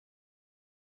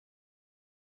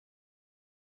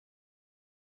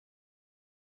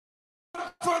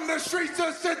From the streets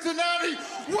of Cincinnati,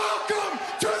 welcome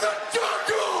to the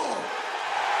jungle!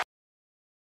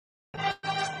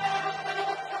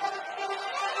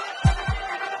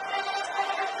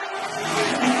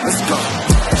 Let's go.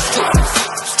 Stripes,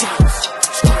 stripes,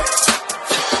 stripes,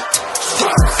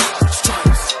 stripes,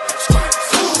 stripes, stripes,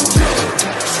 yeah.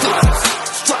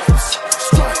 Stripes, stripes,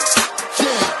 stripes,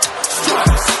 yeah.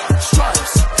 Stripes,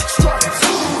 stripes, stripes,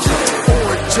 yeah.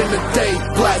 Orange in the day,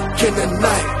 black in the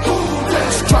night.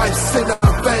 Stripes in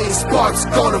our veins, sparks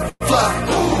gonna fly.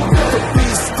 The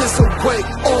beast is awake,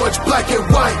 orange, black and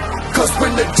white. Cause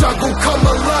when the jungle come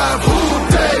alive, who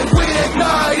day we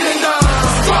ignite in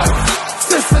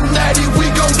Cincinnati,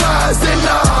 we gon' rise in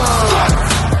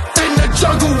in the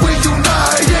jungle, we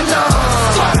unite in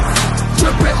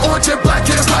dripping orange and black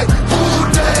and white.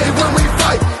 Who day when we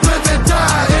fight, live and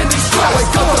die in these stripes.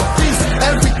 Wake up the beast,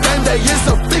 every day is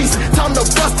a feast. Time to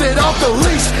bust it off the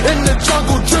leash. In the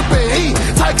jungle, dripping heat.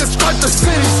 Tigers strike the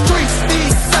city streets.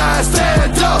 East side,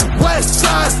 stand up. West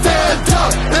side, stand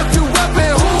up. If you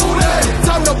rapping, who day?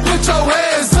 Time to put your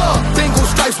hands up. Bingo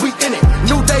stripes, we in it.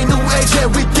 New day, new age, yeah,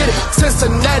 we get it.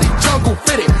 Cincinnati jungle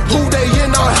fitted. Who they in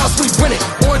our house, we win it.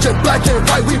 Orange and black and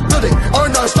white, we build it.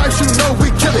 Earn our stripes, you know we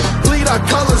kill it. Bleed our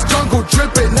colors, jungle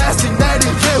dripping. Nasty, natty,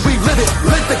 yeah, we lit it.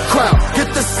 Lit the crowd,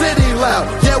 get the city loud.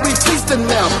 Yeah, we feasting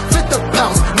now. Fit the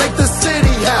pounce, make the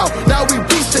city howl. Now we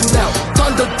beasting now.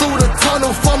 Thunder through the tunnel,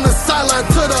 from the sideline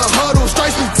to the huddle.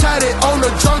 Stripes we tatted on the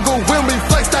jungle when we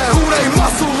flex that who they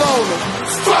muscle on them.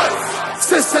 Stripes,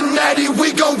 Cincinnati,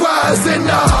 we gon' rise in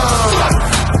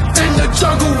the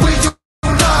jungle, we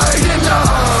unite in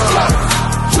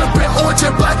dripping orange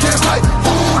and black and white.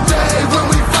 All day when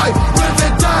we fight, live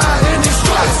and die in these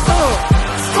stripes.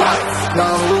 Stripes.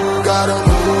 Now who gotta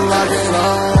move like it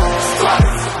on?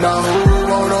 Stripes. Now who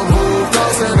wanna move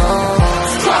dancing on?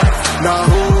 Stripes. Now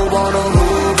who wanna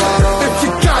move out on? If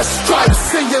you got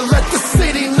stripes and you let the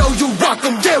city know you rock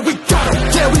 'em, yeah we got 'em,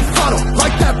 yeah we fought 'em.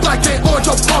 Like that black and orange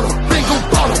up on 'em, bingo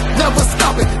bottle, never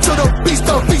stop it till the beast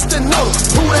of feasting on 'em.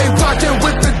 Who they rockin'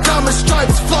 with the diamond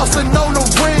stripes, flossing on the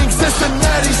ring.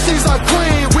 Cincinnati, she's our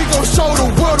queen, we gon' show the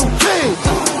world who king.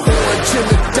 Orange in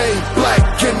the day, black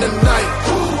in the night.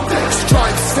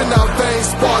 Stripes in our veins,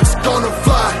 sparks gonna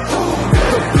fly.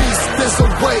 The beast is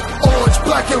awake, orange,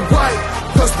 black and white.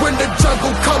 Cause when the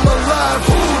jungle come alive,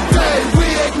 who day we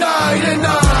ignite in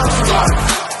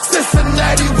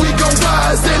Cincinnati, we gon'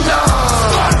 rise in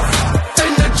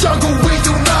the jungle, we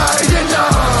unite in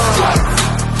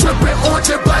dripping orange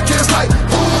and black and white.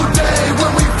 Who day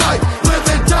when we fight, live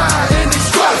and die in these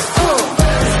stripes.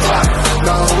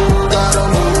 Now who gotta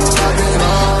move like it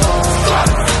on?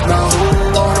 Now who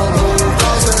wanna move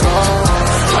dancing on?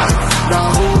 Now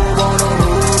who wanna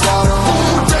move out on?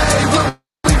 Who day when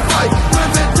we fight,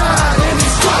 live and die in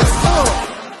these stripes.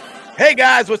 Hey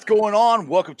guys, what's going on?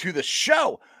 Welcome to the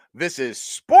show. This is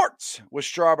Sports with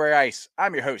Strawberry Ice.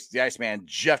 I'm your host, the Iceman,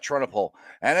 Jeff Trunapole.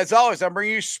 And as always, I'm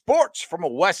bringing you sports from a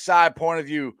West Side point of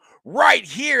view right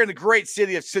here in the great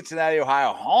city of Cincinnati,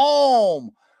 Ohio,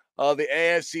 home of the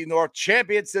AFC North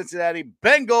champion Cincinnati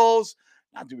Bengals.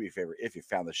 Now, do me a favor, if you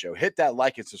found the show, hit that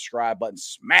like and subscribe button,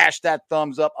 smash that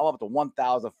thumbs up. I'm up to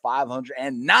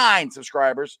 1,509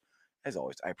 subscribers. As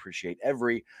always, I appreciate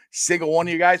every single one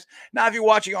of you guys. Now, if you're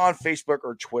watching on Facebook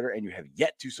or Twitter and you have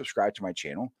yet to subscribe to my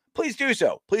channel, please do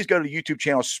so. Please go to the YouTube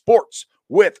channel Sports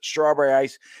with Strawberry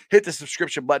Ice. Hit the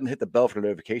subscription button, hit the bell for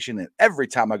notification, and every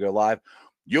time I go live,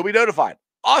 you'll be notified.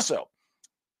 Also,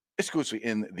 exclusively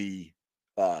in the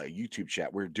YouTube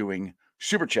chat, we're doing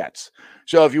super chats.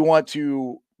 So if you want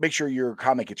to make sure your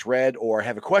comment gets read or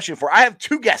have a question for, I have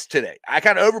two guests today. I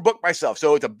kind of overbooked myself,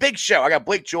 so it's a big show. I got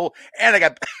Blake Jewell and I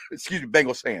got,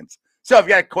 Bengals fans. So if you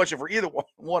got a question for either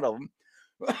one of them,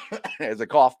 as a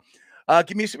cough,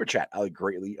 give me a super chat. I would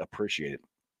greatly appreciate it.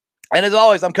 And as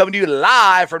always, I'm coming to you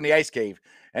live from the Ice Cave.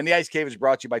 And the Ice Cave is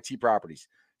brought to you by T Properties.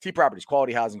 T Properties,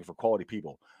 quality housing for quality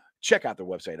people. Check out their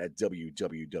website at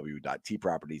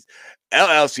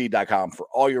www.tpropertiesllc.com for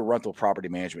all your rental property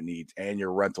management needs and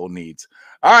your rental needs.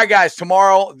 All right, guys,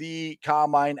 tomorrow the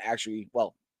combine actually,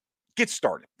 gets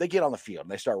started. They get on the field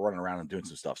and they start running around and doing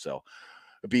some stuff. So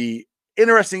it'll be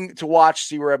interesting to watch,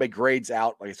 see where everybody grades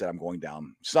out. Like I said, I'm going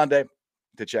down Sunday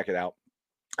to check it out.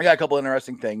 I got a couple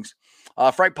interesting things.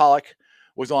 Frank Pollock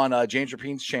was on James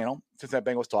Rapine's channel,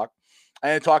 Cincinnati Bengals Talk,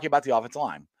 and talking about the offensive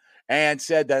line and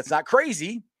said that it's not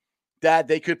crazy that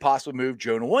they could possibly move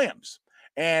Jonah Williams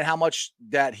and how much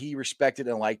that he respected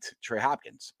and liked Trey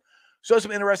Hopkins. So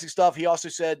some interesting stuff. He also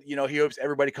said, he hopes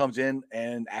everybody comes in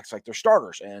and acts like they're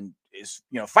starters and is,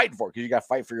 fighting for it because you got to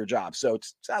fight for your job. So it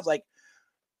sounds like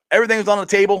everything's on the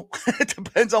table. It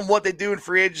depends on what they do in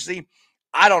free agency.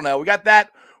 I don't know. We got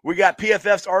that. We got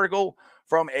PFF's article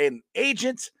from an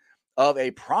agent of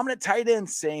a prominent tight end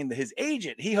saying that the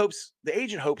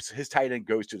agent hopes his tight end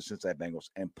goes to the Cincinnati Bengals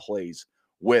and plays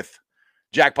with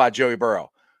Jackpot Joey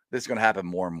Burrow. This is going to happen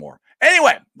more and more.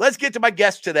 Anyway, let's get to my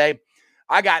guest today.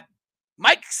 I got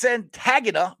Mike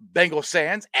Santagina, Bengal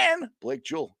Sands, and Blake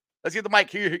Jewell. Let's get the mic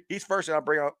here. He's first, and I'll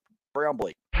bring on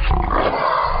Blake.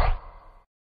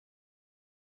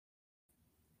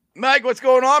 Mike, what's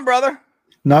going on, brother?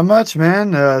 Not much,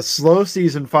 man. Slow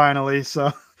season finally,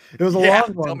 so it was a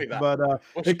long one, but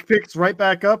it picks right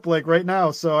back up like right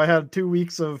now. So I had 2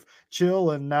 weeks of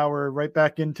chill, and now we're right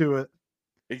back into it.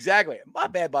 Exactly. My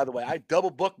bad, by the way. I double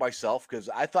booked myself because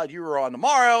I thought you were on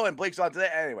tomorrow and Blake's on today.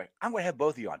 Anyway, I'm going to have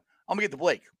both of you on. I'm going to get to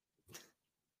Blake.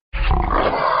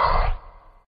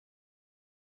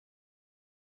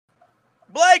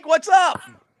 Blake, what's up?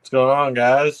 What's going on,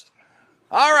 guys?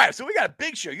 All right, so we got a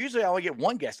big show. Usually I only get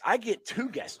one guest. I get two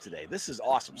guests today. This is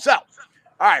awesome. So, all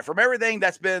right, from everything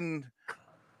that's been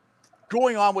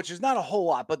going on, which is not a whole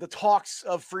lot, but the talks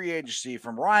of free agency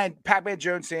from Pac-Man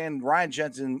Jones saying Ryan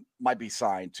Jensen might be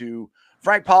signed, to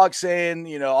Frank Pollock saying,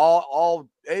 you know, all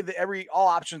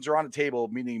options are on the table,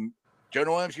 meaning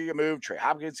Jonah Williams could get moved, Trey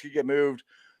Hopkins could get moved.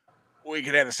 We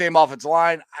could have the same offensive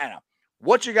line. I don't know.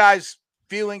 What's your guys'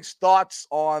 feelings, thoughts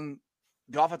on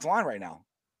the offensive line right now?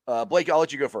 Blake, I'll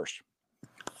let you go first.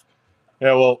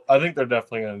 Yeah, well, I think they're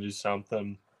definitely going to do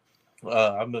something.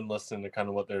 I've been listening to kind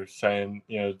of what they're saying.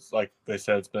 You know, it's like they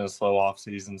said, it's been a slow off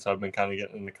season, so I've been kind of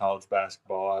getting into college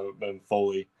basketball. I haven't been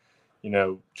fully,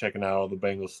 checking out all the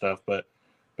Bengals stuff. But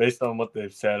based on what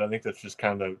they've said, I think that's just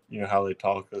kind of, how they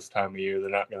talk this time of year. They're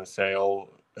not going to say, oh,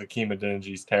 Hakeem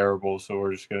Adeniji terrible, so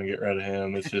we're just going to get rid of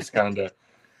him. It's just kind of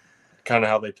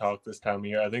how they talk this time of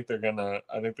year. I think they're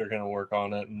gonna work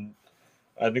on it, and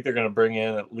I think they're going to bring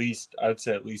in at least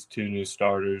 2 new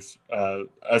starters.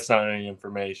 That's not any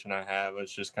information I have.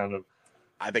 It's just kind of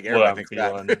I think everybody thinks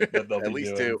that they'll at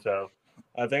least doing. 2. So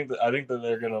I think that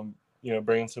they're going to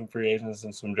bring in some free agents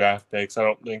and some draft picks. I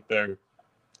don't think they're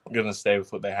going to stay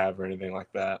with what they have or anything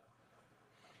like that.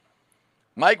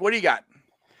 Mike, what do you got?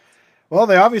 Well,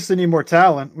 they obviously need more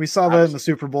talent. We saw that in the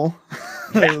Super Bowl.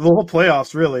 Yeah. The whole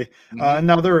playoffs, really. Mm-hmm. And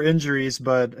now there are injuries,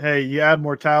 but hey, you add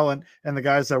more talent, and the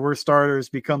guys that were starters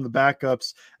become the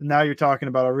backups. And now you're talking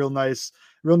about a real nice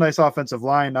offensive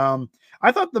line.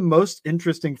 I thought the most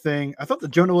interesting thing, I thought the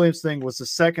Jonah Williams thing was the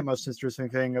second most interesting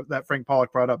thing that Frank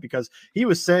Pollock brought up, because he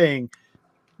was saying,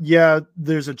 yeah,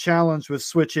 there's a challenge with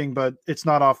switching, but it's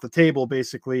not off the table,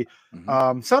 basically.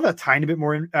 Mm-hmm. Sounded a tiny bit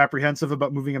more apprehensive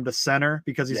about moving him to center,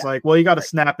 because he's like, well, you got to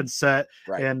snap and set.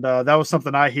 Right. And that was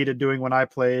something I hated doing when I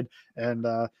played. And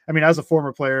as a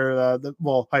former player,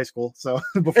 high school, so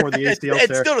before the ACL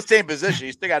it's still the same position.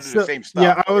 You still got to do the same stuff.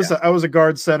 Yeah, I was a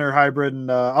guard center hybrid,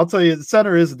 and I'll tell you, the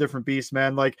center is a different beast,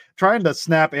 man. Like trying to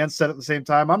snap and set at the same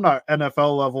time. I'm not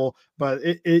NFL level, but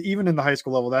even in the high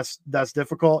school level, that's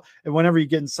difficult. And whenever you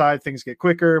get inside, things get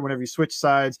quicker. Whenever you switch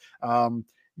sides,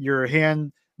 your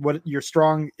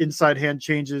strong inside hand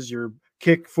changes, your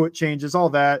kick foot changes, all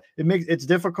that. It's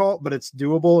difficult, but it's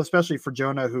doable, especially for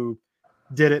Jonah, who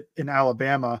did it in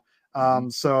Alabama.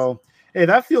 So, hey,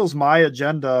 that fuels my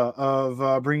agenda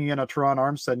of bringing in a Teron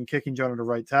Armstead and kicking Jonah to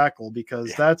right tackle,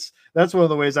 because that's one of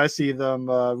the ways I see them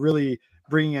really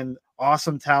bringing in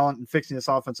awesome talent and fixing this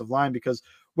offensive line. Because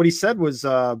what he said was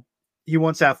he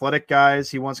wants athletic guys.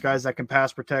 He wants guys that can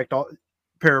pass protect,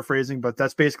 paraphrasing, but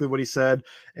that's basically what he said.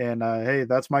 And hey,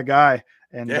 that's my guy.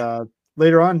 And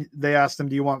later on, they asked him,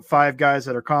 do you want 5 guys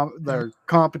that are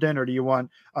competent, or do you want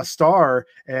a star?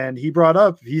 And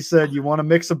he said, you want a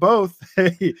mix of both.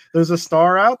 Hey, there's a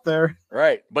star out there.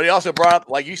 Right. But he also brought up,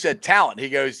 like you said, talent. He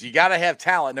goes, you got to have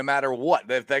talent no matter what.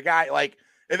 If the guy,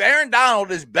 if Aaron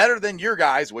Donald is better than your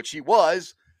guys, which he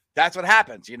was, that's what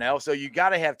happens, So you got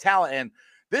to have talent. And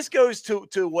this goes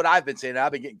to what I've been saying.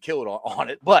 I've been getting killed on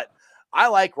it, but I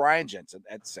like Ryan Jensen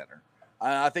at center.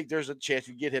 I think there's a chance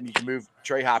you get him. You can move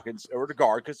Trey Hopkins over to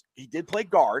guard, because he did play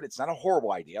guard. It's not a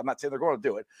horrible idea. I'm not saying they're going to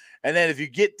do it. And then if you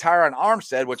get Teron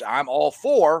Armstead, which I'm all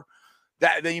for,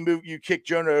 that then you kick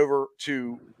Jonah over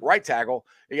to right tackle.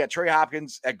 You got Trey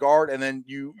Hopkins at guard, and then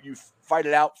you fight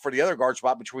it out for the other guard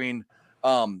spot between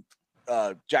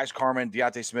Jax Carman,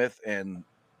 Deontay Smith, and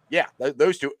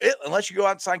those two. Unless you go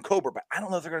out and sign Cobra, but I don't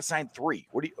know if they're going to sign 3.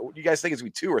 What do you guys think it's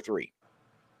going to be, 2 or 3?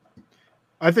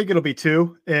 I think it'll be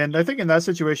 2. And I think in that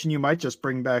situation, you might just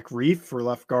bring back Reef for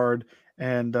left guard.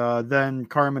 And then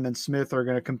Carman and Smith are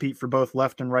going to compete for both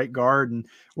left and right guard, and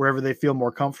wherever they feel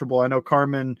more comfortable. I know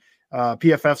Carman,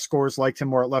 PFF scores liked him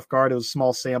more at left guard. It was a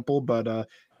small sample, but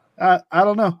I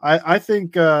don't know. I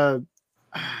think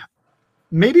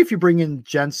maybe if you bring in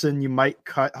Jensen, you might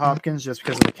cut Hopkins just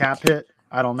because of the cap hit.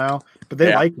 I don't know, but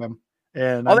they like him,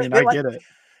 and I mean, I get it.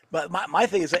 But my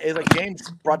thing is like James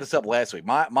brought this up last week.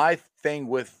 My thing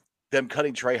with them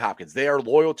cutting Trey Hopkins, they are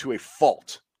loyal to a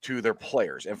fault to their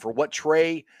players, and for what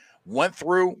Trey went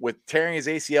through with tearing his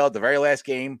ACL at the very last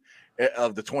game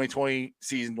of the 2020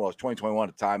 season, well, it was 2021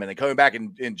 at the time, and then coming back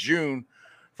in June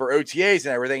for OTAs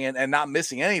and everything, and not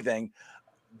missing anything,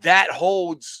 that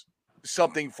holds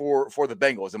something for the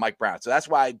Bengals and Mike Brown. So that's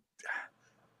why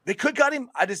they could cut him.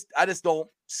 I just don't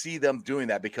see them doing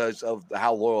that because of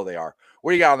how loyal they are.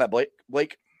 What do you got on that,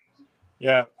 Blake?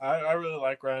 Yeah, I really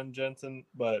like Ryan Jensen,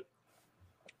 but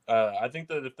I think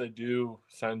that if they do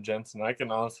sign Jensen, I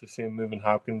can honestly see him moving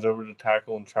Hopkins over to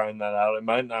tackle and trying that out. It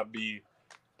might not be,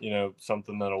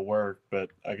 something that'll work, but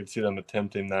I could see them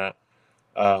attempting that.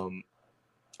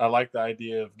 I like the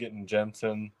idea of getting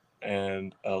Jensen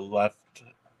and a left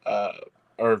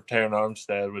or Terran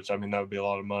Armstead, which, I mean, that would be a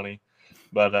lot of money.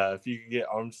 But if you could get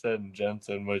Armstead and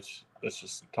Jensen, which let's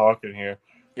just talking here,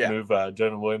 move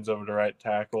Jonah Williams over to right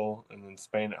tackle and then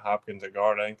Spain at Hopkins at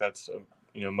guard, I think that's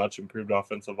a much improved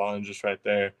offensive line just right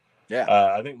there.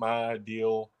 Yeah. I think my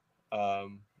ideal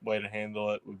way to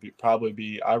handle it would probably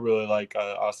be I really like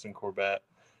Austin Corbett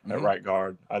at right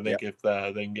guard. I think if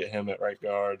they can get him at right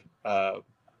guard,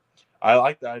 I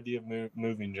like the idea of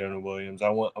moving Jonah Williams. I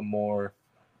want a more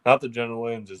 – not that Jonah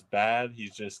Williams is bad.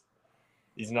 He's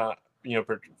not –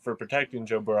 for protecting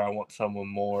Joe Burrow, I want someone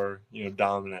more,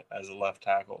 dominant as a left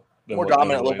tackle. More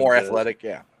dominant, a little more athletic,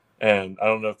 yeah. And I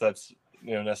don't know if that's,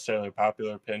 necessarily a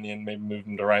popular opinion. Maybe move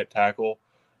him to right tackle,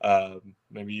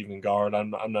 maybe even guard.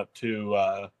 I'm not too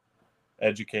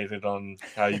educated on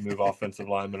how you move offensive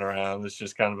linemen around. It's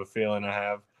just kind of a feeling I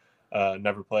have.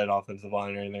 Never played offensive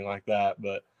line or anything like that,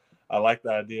 but I like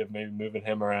the idea of maybe moving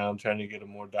him around, trying to get a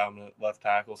more dominant left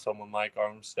tackle, someone like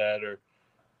Armstead, or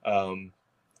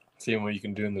seeing what you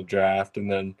can do in the draft,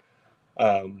 and then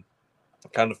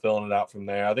kind of filling it out from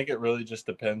there. I think it really just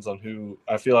depends on who.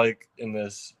 I feel like in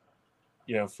this,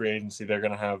 free agency, they're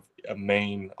going to have a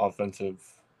main offensive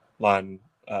line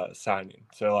signing.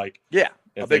 So,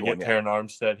 if they get Terran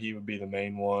Armstead, he would be the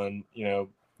main one.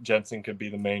 Jensen could be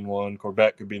the main one.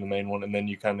 Corbett could be the main one. And then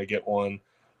you kind of get one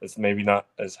that's maybe not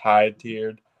as high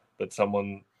tiered, but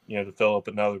someone, to fill up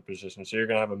another position. So you're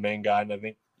going to have a main guy, and I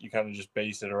think you kind of just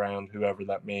base it around whoever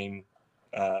that main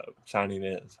signing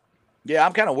is. Yeah,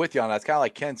 I'm kind of with you on that. It's kind of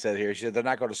like Ken said here. She said they're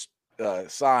not going to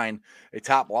sign a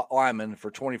top lineman for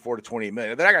 24 to 28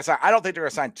 million. They're not going to sign. I don't think they're going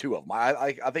to sign two of them.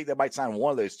 I think they might sign one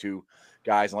of those two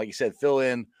guys, and like you said, fill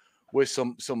in with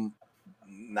some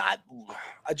not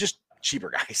just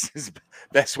cheaper guys is the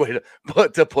best way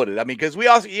to put it. I mean, because we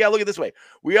also look at it this way.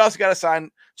 We also got to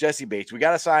sign Jesse Bates. We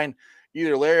got to sign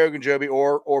either Larry Ogunjobi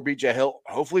or BJ Hill,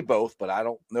 hopefully both, but I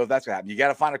don't know if that's going to happen. You got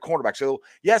to find a cornerback. So,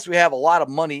 yes, we have a lot of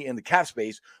money in the cap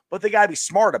space, but they got to be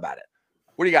smart about it.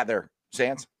 What do you got there,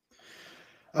 Sands?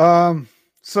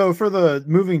 So for the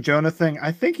moving Jonah thing,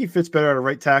 I think he fits better at a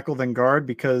right tackle than guard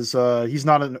because he's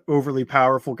not an overly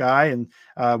powerful guy. And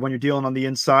when you're dealing on the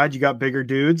inside, you got bigger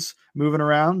dudes moving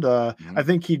around. I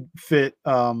think he'd fit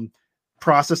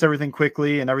process everything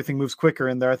quickly and everything moves quicker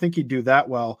in there. I think he'd do that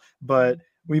well. But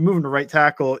when you move him to right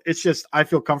tackle, it's just I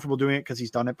feel comfortable doing it because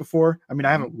he's done it before. I mean,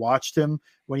 I haven't watched him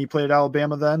when he played at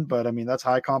Alabama then, but I mean, that's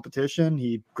high competition.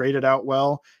 He graded out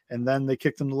well, and then they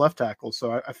kicked him to left tackle.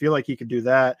 So I feel like he could do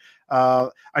that.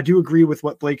 I do agree with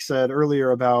what Blake said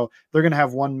earlier about they're going to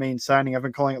have one main signing. I've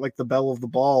been calling it like the bell of the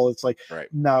ball. It's like,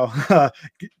 no,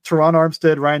 Terran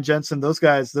Armstead, Ryan Jensen, those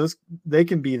guys, they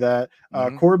can be that.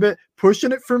 Corbett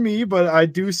pushing it for me, but I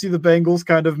do see the Bengals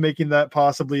kind of making that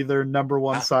possibly their number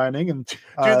one signing. And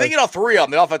dude, they get all three of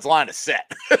them. The offensive line is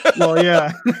set. Well,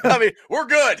 yeah. I mean, we're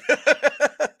good.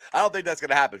 I don't think that's going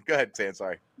to happen. Go ahead, Sam.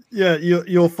 Sorry. Yeah,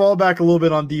 you'll fall back a little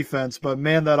bit on defense, but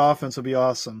man, that offense will be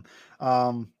awesome.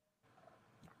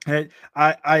 Hey,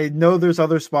 I know there's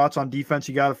other spots on defense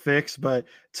you got to fix, but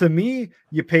to me,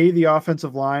 you pay the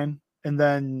offensive line and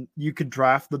then you could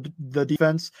draft the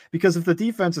defense, because if the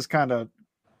defense is kind of,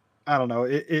 I don't know,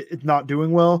 it's not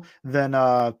doing well, then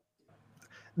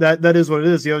that is what it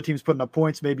is. The other team's putting up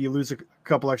points. Maybe you lose a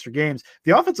couple extra games.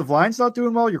 The offensive line's not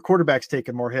doing well. Your quarterback's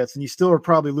taking more hits, and you still are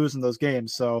probably losing those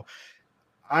games. So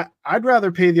I'd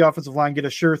rather pay the offensive line, get a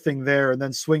sure thing there, and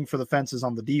then swing for the fences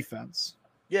on the defense.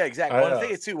 Yeah, exactly. Well, the thing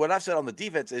is, too, what I've said on the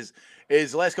defense is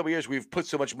the last couple of years we've put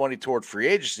so much money toward free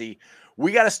agency.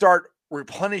 We got to start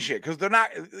replenishing it because they're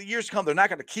not – years to come, they're not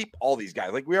going to keep all these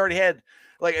guys. Like we already had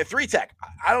like a 3-tech.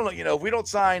 I don't know, if we don't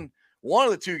sign one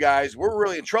of the two guys, we're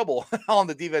really in trouble on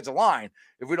the defensive line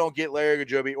if we don't get Larry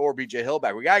Ogunjobi or BJ Hill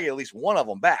back. We got to get at least one of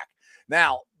them back.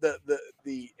 Now,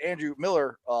 the Andrew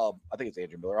Miller, I think it's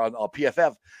Andrew Miller on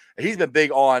PFF, he's been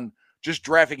big on just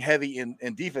drafting heavy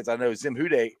in defense. I know Zim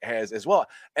Hude has as well.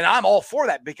 And I'm all for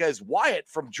that because Wyatt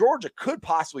from Georgia could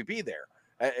possibly be there.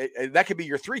 That could be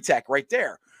your 3-tech right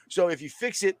there. So if you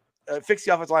fix the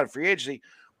offensive line of free agency,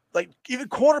 like even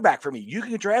cornerback for me, you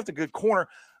can draft a good corner.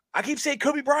 I keep saying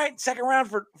Kobe Bryant, second round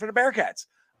for the Bearcats.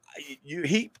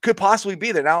 He could possibly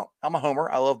be there. Now, I'm a homer.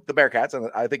 I love the Bearcats,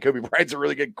 and I think Kobe Bryant's a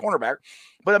really good cornerback.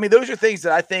 But, I mean, those are things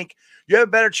that I think you have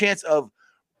a better chance of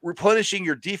replenishing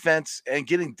your defense and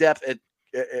getting depth at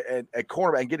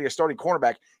cornerback and getting a starting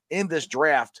cornerback in this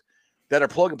draft that are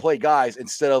plug-and-play guys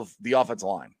instead of the offensive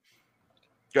line.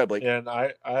 Go ahead, Blake. Yeah, and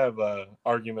I have an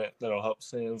argument that'll help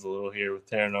Sands a little here with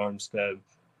Terran Armstead.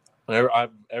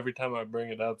 Every time I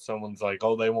bring it up, someone's like,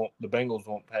 "Oh, the Bengals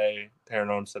won't pay Terran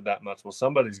Armstead that much." Well,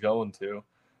 somebody's going to,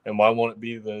 and why won't it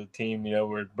be the team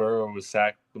where Burrow was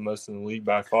sacked the most in the league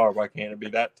by far? Why can't it be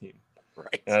that team?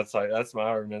 Right. And that's my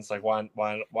argument. It's like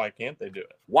why can't they do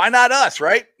it? Why not us?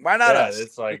 Right? Why not us?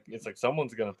 It's like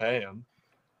someone's going to pay him.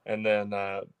 And then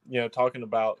talking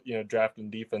about drafting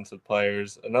defensive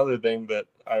players. Another thing that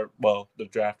the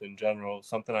draft in general,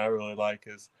 something I really like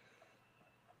is.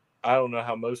 I don't know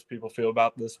how most people feel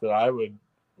about this, but I would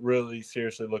really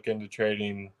seriously look into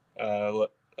trading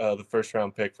the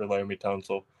first-round pick for Laremy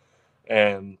Tunsil.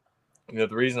 And the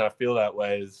reason I feel that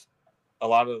way is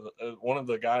one of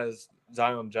the guys,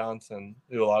 Zion Johnson,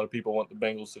 who a lot of people want the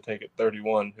Bengals to take at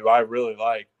 31, who I really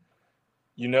like.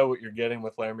 You know what you're getting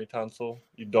with Laremy Tunsil.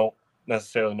 You don't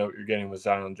necessarily know what you're getting with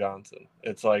Zion Johnson.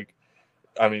 It's like,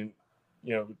 I mean,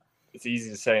 it's easy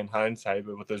to say in hindsight,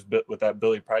 but with that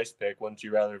Billy Price pick, wouldn't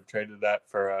you rather have traded that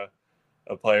for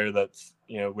a player that's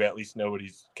we at least know what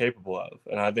he's capable of?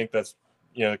 And I think that's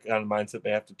the kind of mindset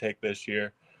they have to take this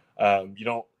year. You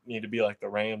don't need to be like the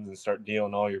Rams and start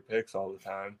dealing all your picks all the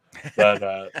time. But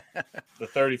the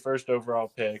 31st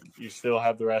overall pick, you still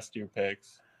have the rest of your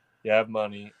picks. You have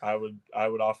money. I would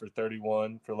offer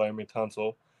 31 for Laremy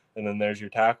Tunsil. And then there's your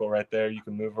tackle right there. You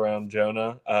can move around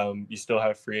Jonah. You still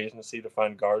have free agency to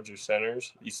find guards or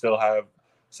centers. You still have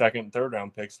second and third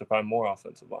round picks to find more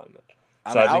offensive linemen.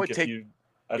 So I think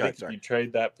if you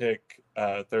trade that pick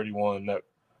 31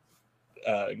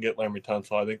 and get Laremy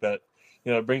Tunsil, I think that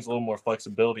it brings a little more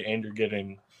flexibility. And you're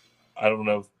getting, I don't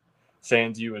know if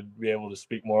Sands, you would be able to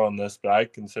speak more on this, but I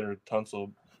consider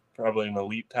Tunsil probably an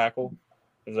elite tackle.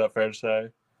 Is that fair to say?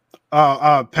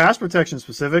 Pass protection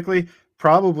specifically.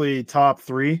 Probably top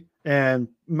 3, and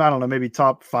I don't know, maybe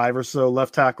top 5 or so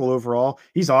left tackle overall.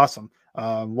 He's awesome.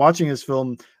 Watching his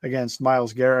film against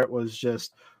Myles Garrett was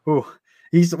just,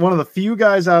 he's one of the few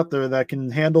guys out there that can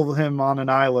handle him on an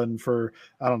island for,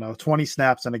 20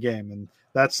 snaps in a game. And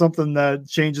that's something that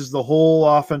changes the whole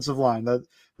offensive line.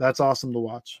 That's awesome to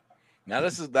watch. Now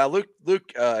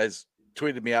Luke has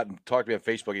tweeted me out and talked to me on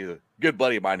Facebook. He's a good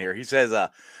buddy of mine here. He says,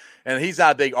 and he's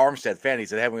not a big Armstead fan. He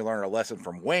said, haven't we learned a lesson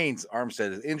from Wayne's?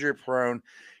 Armstead is injury prone.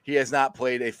 He has not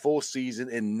played a full season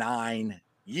in 9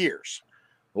 years.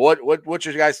 What's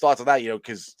your guys' thoughts on that?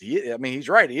 Because he's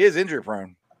right. He is injury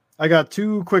prone. I got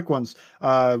 2 quick ones.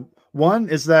 One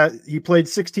is that he played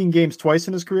 16 games twice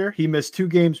in his career. He missed 2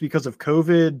 games because of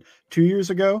COVID 2 years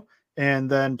ago, and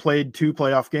then played 2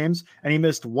 playoff games, and he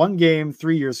missed 1 game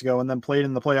 3 years ago and then played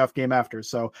in the playoff game after.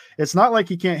 So it's not like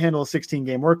he can't handle a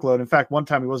 16-game workload. In fact, one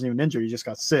time he wasn't even injured. He just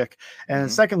got sick.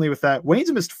 And secondly, with that, Wayne's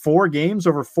missed 4 games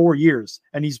over 4 years,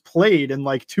 and he's played in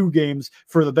like 2 games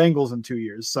for the Bengals in 2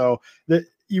 years. So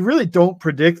you really don't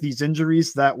predict these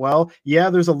injuries that well. Yeah,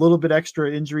 there's a little bit extra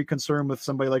injury concern with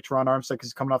somebody like Terran Armstead because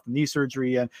he's coming off the knee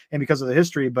surgery and because of the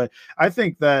history. But I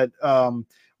think that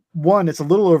one, it's a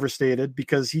little overstated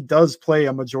because he does play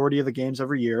a majority of the games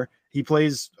every year. He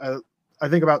plays, I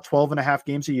think, about 12 and a half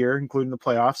games a year, including the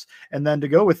playoffs. And then to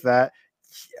go with that,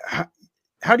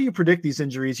 how do you predict these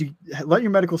injuries? You let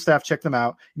your medical staff check them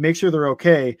out, make sure they're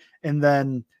okay, and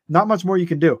then not much more you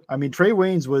can do. I mean, Trey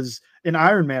Waynes was an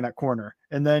Iron Man at corner,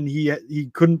 and then he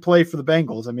couldn't play for the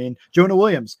Bengals. I mean, Jonah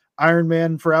Williams, Iron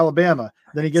Man for Alabama.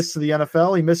 Then he gets to the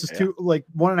NFL. He misses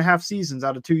 1.5 seasons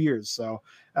out of 2 years. So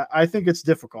I think it's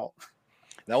difficult.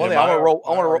 Now, one thing I want to roll.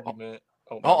 Hold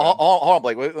on,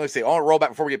 Blake. Let's see. I want to roll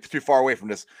back before we get too far away from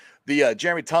this. The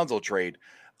Jeremy Tunsil trade.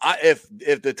 If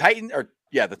the Titans or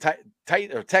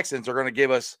the Texans are going to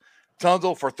give us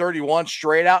Tunsil for 31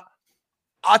 straight out,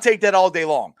 I'll take that all day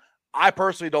long. I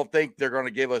personally don't think they're going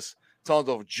to give us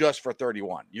Tunsil just for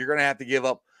 31. You're going to have to give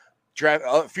up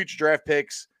future draft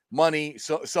picks, money,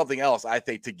 something else, I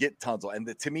think, to get Tunsil.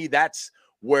 And to me, that's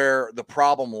where the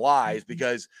problem lies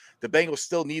because the Bengals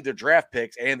still need their draft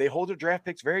picks, and they hold their draft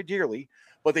picks very dearly.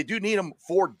 but they do need them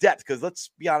for depth because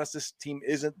let's be honest, this team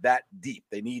isn't that deep.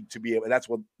 They need to be able, and that's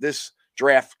what this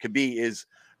draft could be, is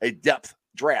a depth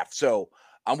draft. So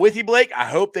I'm with you, Blake. I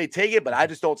hope they take it, but I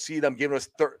just don't see them giving us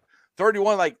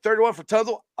 31 for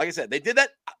Tunsil. Like I said, they did that.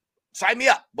 Sign me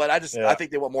up, but I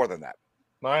think they want more than that.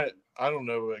 I don't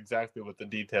know exactly what the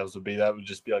details would be. That would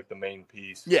just be like the main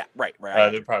piece. Yeah, right.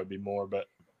 There'd probably be more, but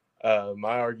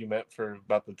my argument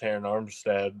about the Terran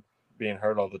Armstead being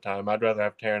hurt all the time, I'd rather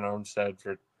have Terran Armstead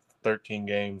for 13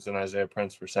 games than Isaiah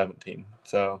Prince for 17.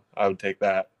 So I would take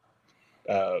that.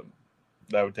 That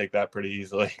would take that pretty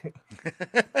easily.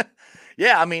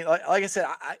 Yeah, I mean, like I said,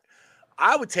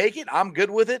 I would take it. I'm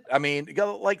good with it. I mean,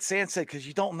 like Sam said, because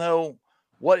you don't know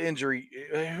what injury,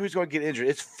 who's going to get injured.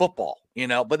 It's football,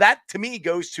 But that, to me,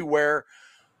 goes to where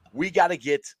we got to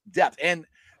get depth. And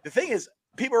the thing is,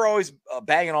 people are always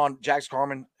banging on Jax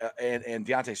Carman and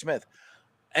Deontay Smith.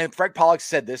 And Frank Pollock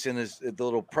said this in the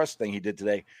little press thing he did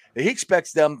today, that he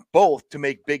expects them both to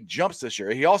make big jumps this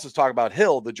year. He also talked about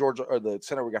Hill, the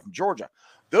center we got from Georgia.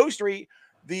 Those three,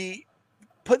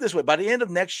 put it this way, by the end of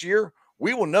next year,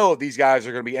 we will know if these guys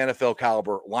are going to be NFL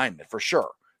caliber linemen for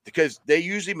sure, because they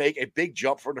usually make a big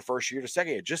jump from the first year to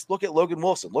second year. Just look at Logan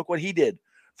Wilson. Look what he did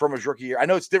from his rookie year. I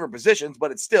know it's different positions,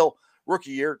 but it's still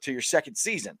rookie year to your second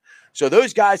season. So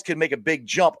those guys can make a big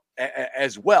jump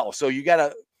as well. So you got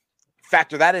to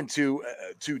factor that into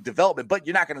to development, but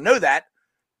you're not going to know that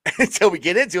until we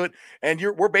get into it. And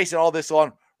we're basing all this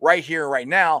on right here, right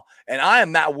now. And I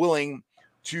am not willing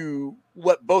to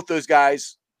let both those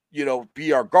guys,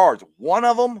 be our guards. One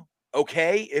of them,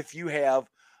 okay, if you have,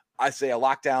 I say, a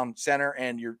lockdown center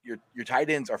and your tight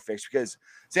ends are fixed, because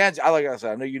Sands, like I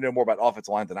said, I know you know more about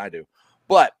offensive line than I do,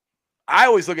 but I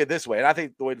always look at it this way, and I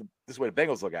think this way the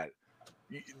Bengals look at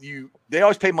it. They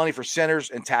always pay money for centers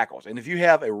and tackles, and if you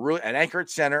have an anchor at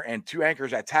center and two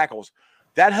anchors at tackles,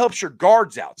 that helps your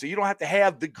guards out. So you don't have to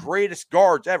have the greatest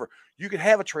guards ever. You can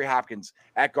have a Trey Hopkins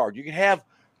at guard. You can have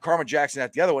Carman Jackson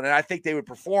at the other one, and I think they would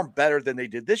perform better than they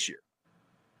did this year.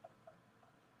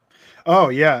 Oh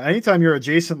yeah, anytime you're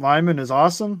adjacent lineman is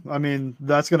awesome. I mean,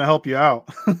 that's going to help you out.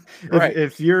 Right.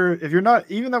 If you're not,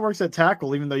 even that works at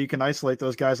tackle, even though you can isolate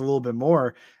those guys a little bit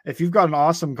more. If you've got an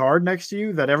awesome guard next to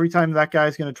you, that every time that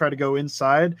guy's going to try to go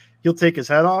inside, he'll take his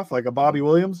head off like a Bobby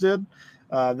Williams did.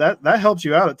 That helps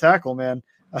you out at tackle, man.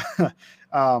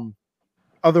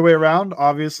 Other way around,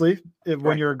 obviously,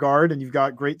 when you're a guard and you've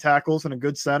got great tackles and a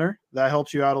good center, that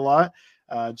helps you out a lot.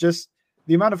 Just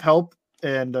the amount of help.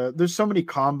 And there's so many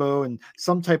combo and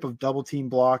some type of double team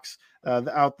blocks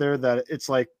out there that it's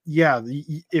like, yeah,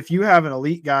 if you have an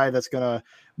elite guy that's going to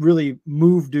really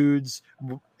move dudes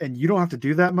and you don't have to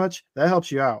do that much, that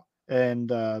helps you out.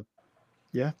 And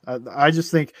I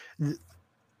just think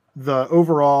the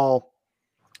overall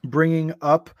bringing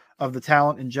up of the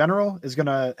talent in general is going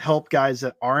to help guys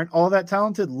that aren't all that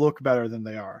talented look better than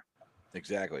they are.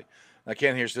 Exactly. Now,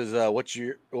 Ken here says, what's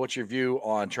your view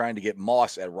on trying to get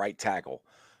Moss at right tackle?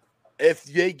 If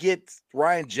they get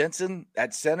Ryan Jensen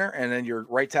at center and then your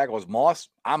right tackle is Moss,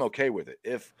 I'm okay with it.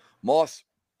 If Moss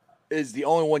is the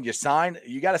only one you sign,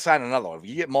 you got to sign another one. If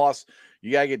you get Moss,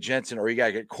 you got to get Jensen or you got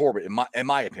to get Corbett, in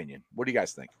my opinion. What do you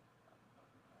guys think?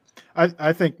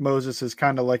 I think Moses is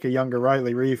kind of like a younger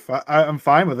Riley Reef. I'm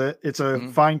fine with it. It's a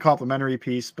fine complementary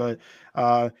piece, but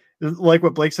like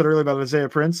what Blake said earlier about Isaiah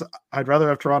Prince, I'd rather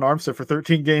have Teron Armstead for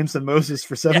 13 games than Moses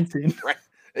for 17. Yeah, right.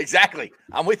 Exactly.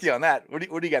 I'm with you on that. What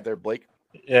do you got there, Blake?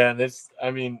 Yeah,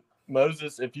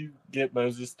 Moses, if you get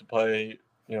Moses to play,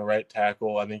 right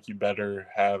tackle, I think you better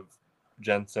have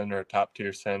Jensen or a top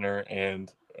tier center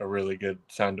and a really good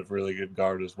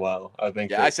guard as well. I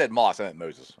think. Yeah, I said Moss, I meant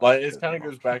Moses. Like it kind of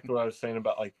goes back to what I was saying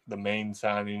about like the main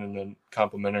signing and then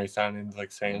complementary signings.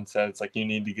 Like Sam said, it's like you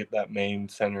need to get that main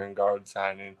center and guard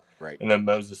signing, right? And then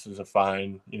Moses is a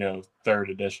fine, third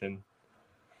addition.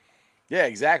 Yeah,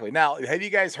 exactly. Now, have you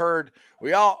guys heard?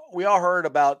 We all heard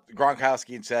about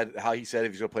Gronkowski and said how he said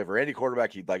if he's going to play for any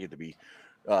quarterback, he'd like it to be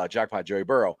jackpot Joey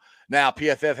Burrow. Now,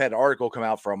 PFF had an article come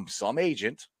out from some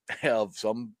agent of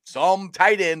some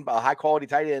tight end, a high quality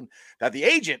tight end, that the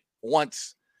agent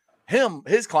wants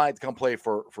his client to come play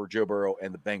for Joe Burrow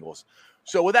and the Bengals.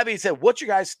 So with that being said, what's your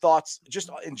guys' thoughts just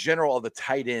in general of the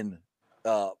tight end?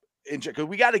 Because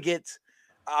we got to get.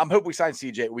 I'm hoping we sign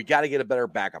CJ. We got to get a better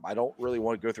backup. I don't really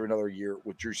want to go through another year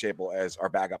with Drew Sample as our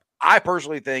backup. I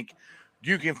personally think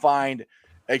you can find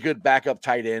a good backup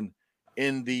tight end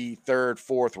in the third,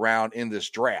 fourth round in this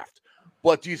draft.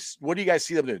 But what do you guys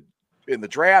see them do in the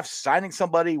draft? Signing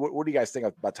somebody? What do you guys think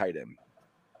about tight end?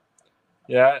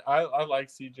 Yeah, I like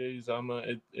CJ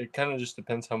Uzomah. It kind of just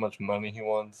depends how much money he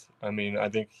wants. I mean, I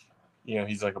think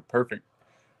he's like a perfect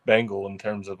Bengal in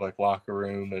terms of like locker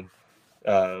room and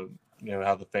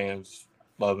how the fans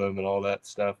love him and all that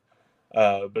stuff.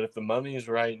 But if the money is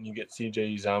right and you get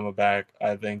CJ Uzomah back,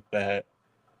 I think that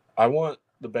I want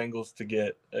the Bengals to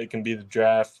get, it can be the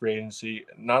draft, free agency.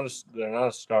 They're not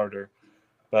a starter,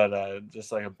 but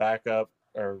just like a backup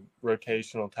or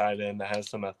rotational tight end that has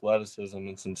some athleticism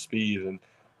and some speed, and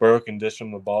Burrow can dish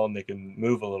them the ball and they can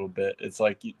move a little bit. It's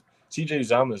like CJ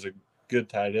Uzomah is a good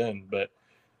tight end, but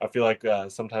I feel like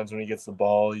sometimes when he gets the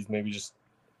ball, he's maybe just,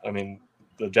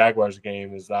 the Jaguars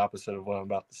game is the opposite of what I'm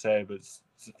about to say, but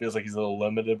it feels like he's a little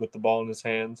limited with the ball in his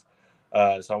hands.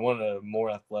 So I want a more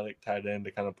athletic tight end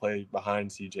to kind of play behind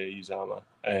CJ Uzomah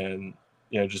and,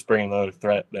 just bring another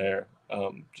threat there.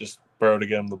 Just Burrow to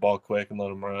get him the ball quick and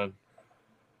let him run.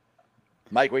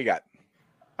 Mike, what you got?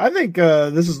 I think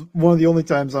this is one of the only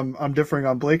times I'm differing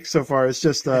on Blake so far. It's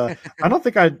just I don't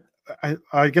think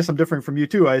I guess I'm differing from you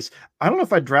too, Ice. I don't know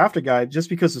if I'd draft a guy just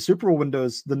because the Super Bowl window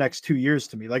is the next 2 years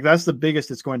to me. Like that's the biggest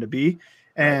it's going to be.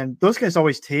 And those guys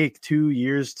always take 2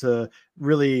 years to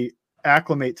really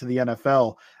acclimate to the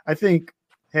NFL. I think,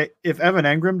 hey, if Evan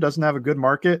Engram doesn't have a good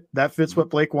market, that fits what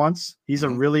Blake wants. He's a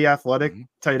really athletic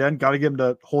tight end. Got to get him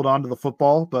to hold on to the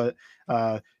football, but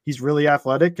he's really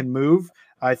athletic and move.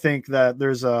 I think that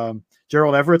there's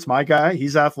Gerald Everett's my guy.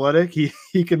 He's athletic.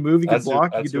 He can move. He can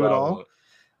block. He can do it all.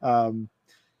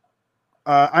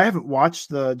 I haven't watched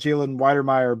the Jalen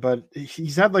Weidermeyer, but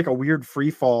he's had like a weird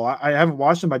free fall. I haven't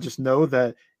watched him. I just know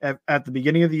that at the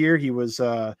beginning of the year, he was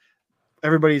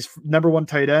everybody's number one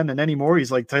tight end, and anymore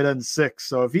he's like tight end 6.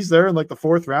 So if he's there in like the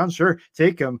 4th round, sure,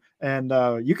 take him. And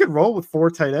you could roll with 4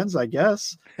 tight ends, I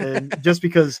guess. And just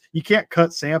because you can't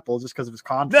cut Sample just because of his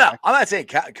contract. No, I'm not saying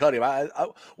cut him.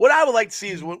 What I would like to see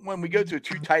is when we go to a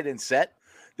 2 tight end set,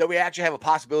 that we actually have a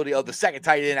possibility of the second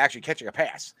tight end actually catching a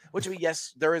pass, which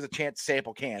yes, there is a chance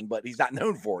Sample can, but he's not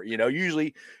known for it.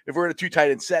 Usually if we're in a 2 tight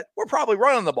end set, we're probably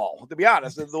running the ball, to be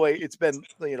honest, the way it's been,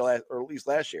 or at least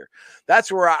last year.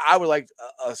 That's where I would like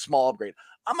a small upgrade.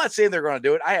 I'm not saying they're going to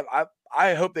do it.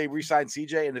 I hope they re-sign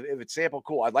CJ, and if it's Sample,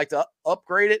 cool. I'd like to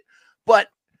upgrade it, but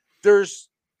there's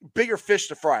bigger fish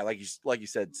to fry, like you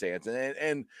said, Sands,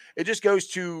 and it just goes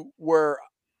to where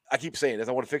I keep saying this.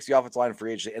 I want to fix the offensive line in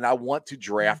free agency, and I want to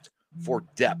draft for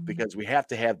depth because we have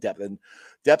to have depth, and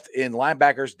depth in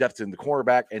linebackers, depth in the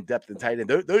cornerback, and depth in tight end.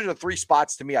 Those are the 3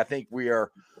 spots to me I think we are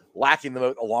lacking the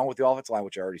most, along with the offensive line,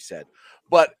 which I already said.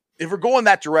 But if we're going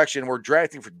that direction, we're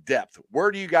drafting for depth.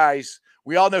 Where do you guys?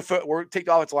 We all know we're take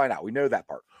the offensive line out. We know that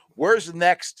part. Where's the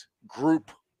next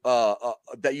group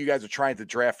that you guys are trying to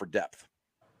draft for depth?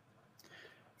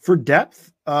 For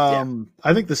depth, I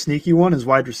think the sneaky one is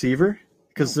wide receiver.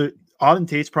 Because Auden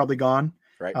Tate's probably gone.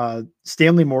 Right.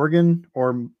 Stanley Morgan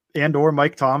or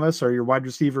Mike Thomas are your wide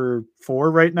receiver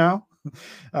 4 right now.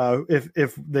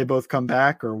 If they both come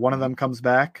back or one of them comes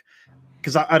back,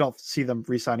 because I don't see them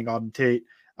re-signing Auden Tate.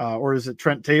 Or is it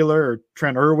Trent Taylor or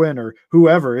Trent Irwin or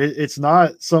whoever? It's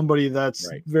not somebody that's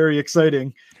very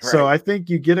exciting. Right. So I think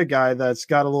you get a guy that's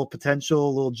got a little potential,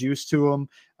 a little juice to him.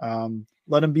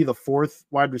 Let him be the 4th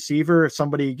wide receiver if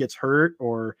somebody gets hurt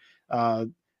or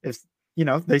if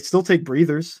they still take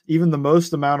breathers. Even the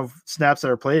most amount of snaps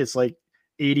that are played, it's like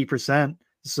 80%.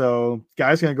 So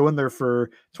guys going to go in there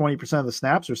for 20% of the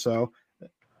snaps or so.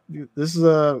 This is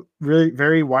a really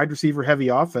very wide receiver heavy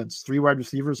offense. 3 wide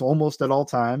receivers almost at all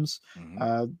times.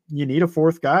 You need a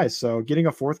 4th guy. So getting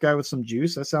a 4th guy with some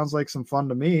juice, that sounds like some fun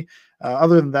to me.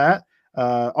 Other than that,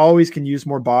 always can use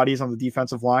more bodies on the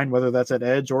defensive line, whether that's at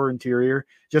edge or interior,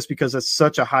 just because it's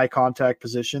such a high contact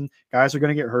position. Guys are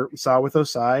going to get hurt. We saw it with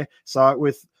Osai, saw it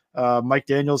with Mike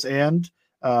Daniels and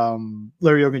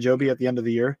Larry Ogunjobi at the end of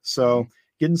the year. So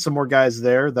getting some more guys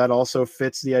there, that also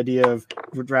fits the idea of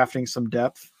drafting some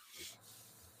depth.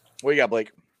 What you got,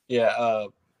 Blake? Yeah,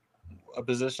 a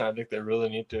position I think they really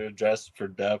need to address for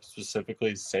depth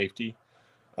specifically is safety.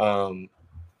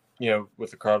 With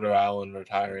the Carter Allen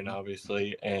retiring,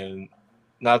 obviously, and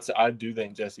I do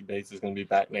think Jesse Bates is going to be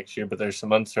back next year, but there's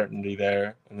some uncertainty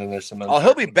there, and then there's some.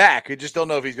 He'll be back. We just don't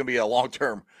know if he's going to be a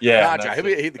long-term contract.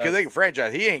 Because they can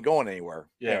franchise. He ain't going anywhere.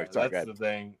 Yeah, anyway, that's the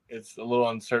thing. It's a little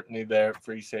uncertainty there.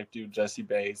 Free safety with Jesse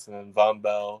Bates, and then Von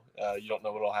Bell. You don't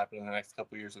know what will happen in the next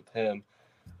couple of years with him.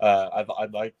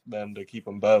 I'd like them to keep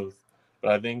them both,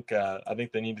 but I think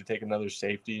they need to take another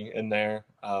safety in there.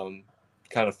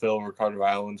 Kind of fill Ricardo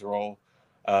Allen's role.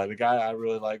 The guy I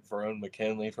really like, Verone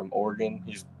McKinley from Oregon.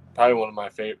 He's probably one of my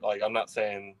favorite. Like, I'm not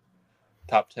saying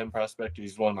top 10 prospect.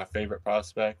 He's one of my favorite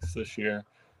prospects this year.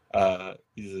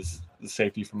 He's the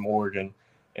safety from Oregon,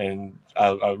 and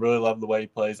I really love the way he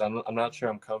plays. I'm not sure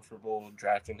I'm comfortable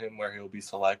drafting him where he'll be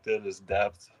selected as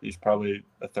depth. He's probably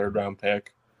a 3rd round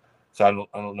pick. So I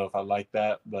don't know if I like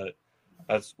that, but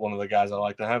that's one of the guys I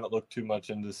like. I haven't looked too much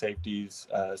into safeties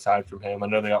aside from him. I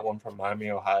know they got one from Miami,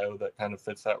 Ohio that kind of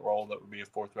fits that role. That would be a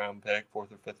fourth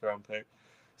or fifth round pick.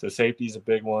 So safety's a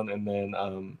big one. And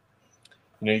then,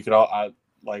 you could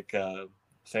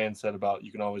Sand said about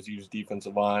you can always use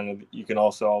defensive line, and you can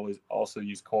also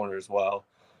use corner as well.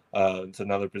 It's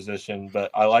another position, but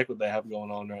I like what they have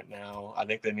going on right now. I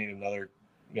think they need another,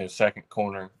 second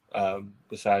corner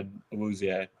beside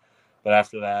Awuzie. But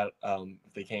after that,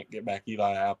 if they can't get back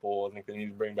Eli Apple, I think they need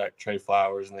to bring back Trey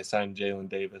Flowers, and they signed Jalen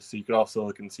Davis. So you could also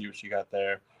look and see what you got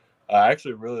there. I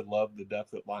actually really love the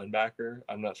depth at linebacker.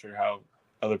 I'm not sure how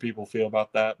other people feel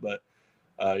about that, but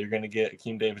you're going to get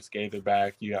Akeem Davis-Gaither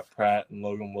back. You got Pratt and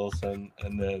Logan Wilson,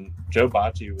 and then Joe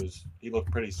Bocci he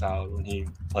looked pretty solid when he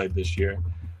played this year.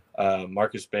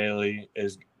 Marcus Bailey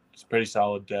is pretty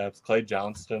solid depth. Clay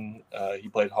Johnston, he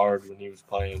played hard when he was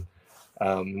playing.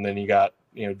 And then you got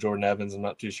Jordan Evans. I'm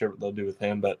not too sure what they'll do with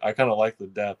him, but I kind of like the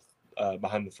depth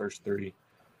behind the first three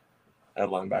at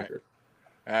linebacker.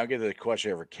 I'll get to the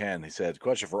question for Ken. He said,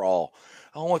 question for all.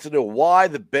 I want to know why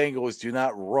the Bengals do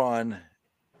not run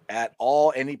at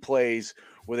all any plays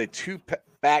with a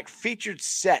two-back featured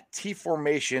set T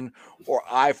formation or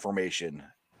I formation,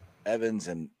 Evans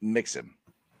and Mixon.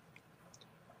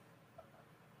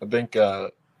 I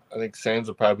think Sands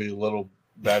will probably be a little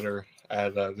better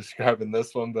at describing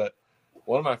this one, but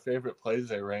one of my favorite plays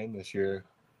they ran this year,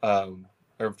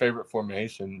 or favorite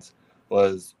formations,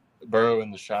 was Burrow in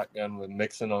the shotgun with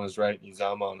Mixon on his right and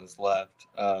Uzomah on his left.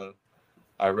 I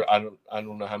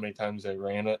don't know how many times they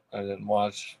ran it. I didn't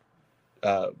watch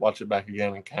it back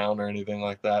again and count or anything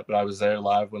like that, but I was there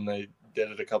live when they did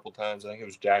it a couple times. I think it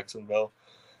was Jacksonville,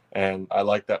 and I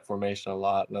like that formation a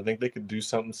lot. And I think they could do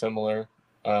something similar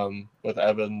with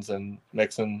Evans and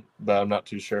Mixon, but I'm not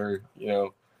too sure.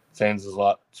 Sands is a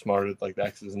lot smarter, like the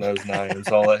X's and O's and I's,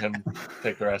 so I'll let him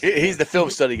take the rest. He's the film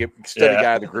study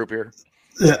guy of the group here.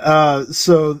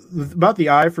 So about the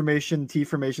I formation, T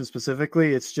formation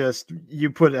specifically, it's just you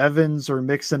put Evans or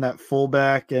Mixon at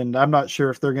fullback, and I'm not sure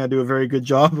if they're going to do a very good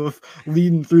job of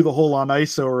leading through the hole on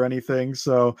ISO or anything.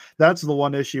 So that's the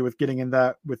one issue with getting in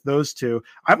that with those two.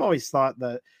 I've always thought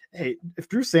that, hey, if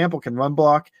Drew Sample can run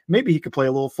block, maybe he could play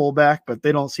a little fullback, but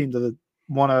they don't seem to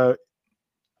want to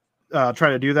try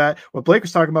to do that. What Blake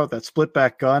was talking about, that split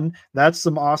back gun, that's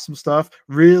some awesome stuff.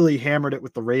 Really hammered it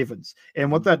with the Ravens.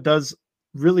 And what that does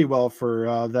really well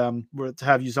for them to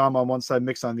have Uzomah on one side,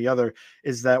 Mix on the other,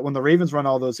 is that when the Ravens run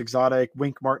all those exotic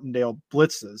Wink Martindale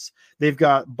blitzes, they've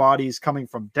got bodies coming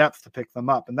from depth to pick them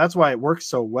up. And that's why it works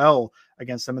so well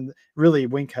against them. And really,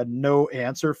 Wink had no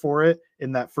answer for it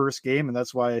in that first game. And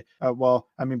that's why,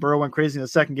 Burrow went crazy in the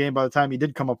second game by the time he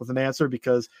did come up with an answer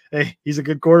because, hey, he's a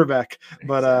good quarterback.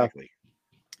 But exactly.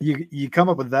 You come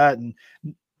up with that, and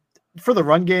for the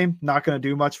run game, not going to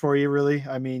do much for you, really.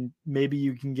 I mean, maybe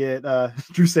you can get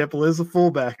Drew Sample is a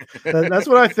fullback. That's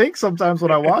what I think sometimes when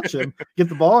I watch him. Get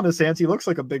the ball in his hands, he looks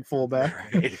like a big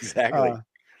fullback. Right, exactly.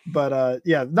 Not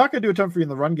going to do a ton for you in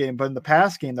the run game, but in the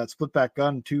pass game, that split back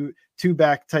gun, two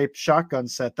back type shotgun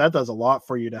set, that does a lot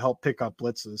for you to help pick up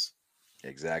blitzes.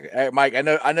 Exactly. All right, Mike, I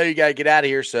know you got to get out of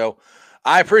here, so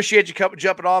I appreciate you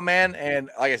jumping on, man. And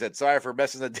like I said, sorry for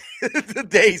messing the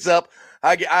days up.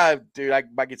 I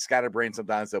might get scatterbrained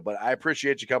sometimes, though, but I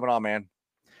appreciate you coming on, man.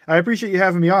 I appreciate you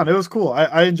having me on. It was cool.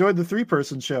 I enjoyed the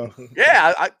 3-person show.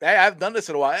 Yeah, I've done this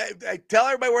in a while. I tell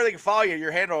everybody where they can follow you,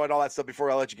 your handle, and all that stuff before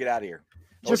I let you get out of here.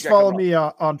 Just follow me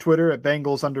on Twitter at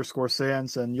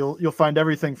Bengals_Sands, and you'll find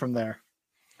everything from there.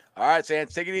 All right,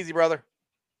 Sands, take it easy, brother.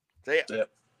 See ya. Yep.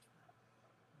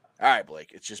 All right,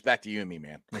 Blake, it's just back to you and me,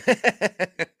 man.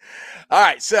 All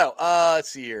right, so let's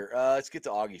see here. Let's get to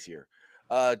Augie's here.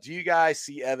 Do you guys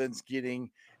see Evans getting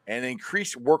an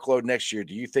increased workload next year?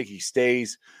 Do you think he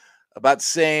stays about the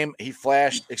same? He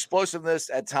flashed explosiveness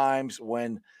at times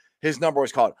when his number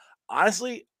was called.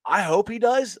 Honestly, I hope he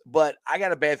does, but I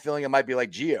got a bad feeling it might be like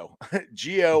Gio.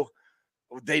 Gio,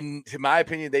 in my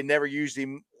opinion, they never used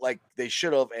him like they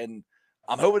should have, and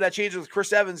I'm hoping that changes with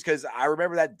Chris Evans because I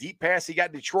remember that deep pass he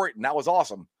got in Detroit, and that was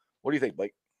awesome. What do you think,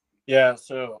 Blake? Yeah,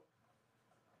 so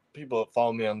people that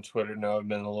follow me on Twitter know I've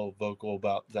been a little vocal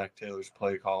about Zach Taylor's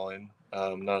play calling.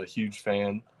 I'm not a huge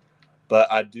fan,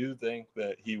 but I do think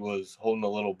that he was holding a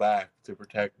little back to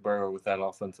protect Burrow with that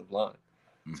offensive line.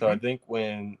 Mm-hmm. So I think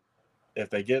if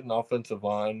they get an offensive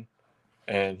line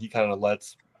and he kind of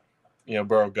lets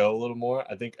Burrow go a little more,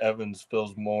 I think Evans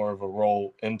fills more of a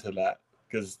role into that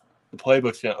because the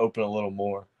playbook's going to open a little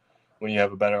more when you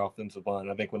have a better offensive line.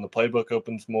 I think when the playbook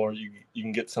opens more, you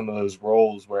can get some of those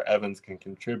roles where Evans can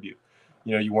contribute.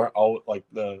 You weren't all like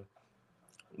the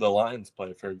the Lions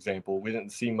play, for example. We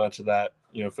didn't see much of that,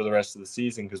 for the rest of the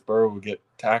season because Burrow would get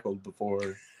tackled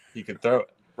before he could throw it.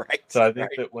 Right. So I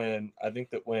think that when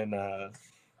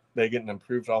they get an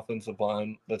improved offensive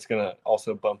line, that's going to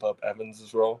also bump up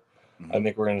Evans' role. Mm-hmm. I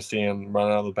think we're going to see him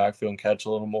run out of the backfield and catch a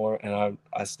little more. And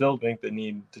I still think they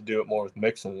need to do it more with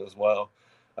Mixon as well.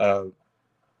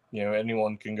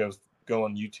 Anyone can go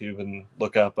on YouTube and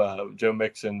look up Joe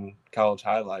Mixon college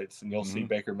highlights, and you'll see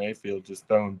Baker Mayfield just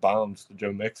throwing bombs to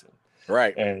Joe Mixon.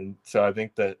 Right. And so I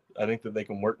think that they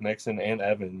can work Mixon and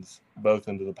Evans both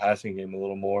into the passing game a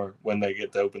little more when they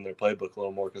get to open their playbook a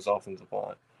little more because offensive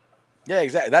line. Yeah,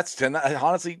 exactly. That's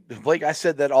honestly, Blake, I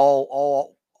said that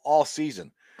all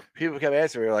season. People kept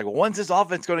asking me, like, well, when's this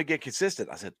offense going to get consistent?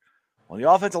 I said, when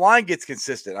the offensive line gets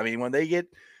consistent. I mean, when they get,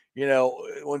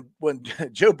 when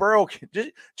Joe Burrow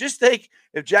just think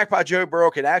if Jackpot Joe Burrow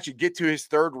can actually get to his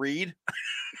third read,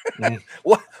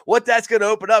 what that's going to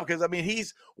open up. Because I mean,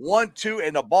 he's 1-2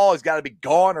 and the ball has got to be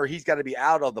gone or he's got to be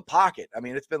out of the pocket. I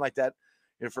mean, it's been like that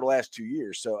for the last 2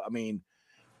 years. So, I mean,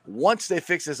 once they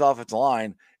fix this offensive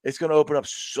line, it's going to open up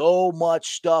so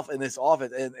much stuff in this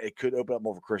offense, and it could open up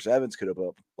more for Chris Evans, could open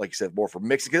up, like you said, more for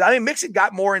Mixon. Because I mean, Mixon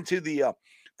got more into the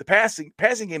passing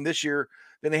game this year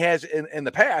than he has in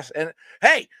the past. And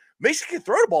hey, Mixon can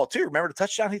throw the ball too. Remember the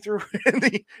touchdown he threw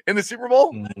in the Super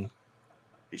Bowl? Mm-hmm.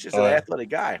 He's just an athletic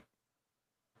guy.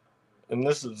 And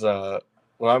this is what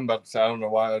I'm about to say. I don't know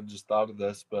why I just thought of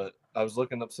this, but I was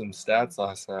looking up some stats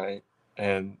last night,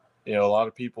 and a lot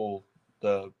of people,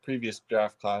 the previous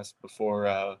draft class before,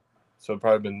 so it'd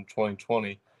probably been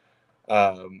 2020,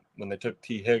 when they took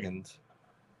T. Higgins,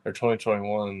 or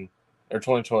 2021, or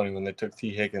 2020 when they took T.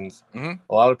 Higgins. Mm-hmm.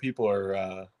 A lot of people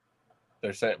are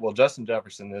they're saying, well, Justin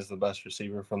Jefferson is the best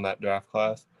receiver from that draft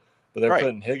class, but they're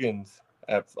putting Higgins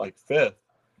at like 5th.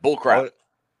 Bull crap.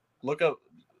 Look up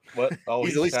what? Oh,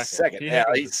 he's at least second. Yeah,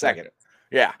 he's second.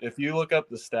 Yeah. If you look up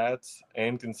the stats,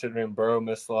 and considering Burrow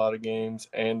missed a lot of games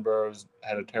and Burrow's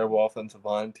had a terrible offensive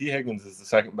line, T. Higgins is the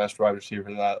second best wide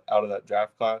receiver out of that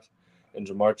draft class, and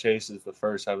Jamar Chase is the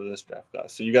first out of this draft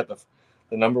class. So you got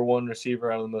the number 1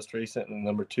 receiver out of the most recent and the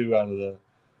number 2 out of the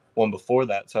one before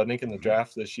that. So I think in the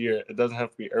draft this year, it doesn't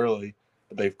have to be early,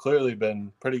 but they've clearly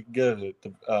been pretty good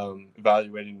at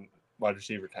evaluating wide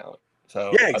receiver talent.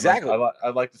 So yeah, exactly.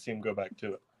 I'd like to see him go back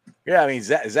to it. Yeah, I mean,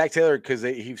 Zach Taylor, because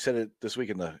he said it this week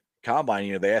in the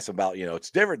combine, they asked him about,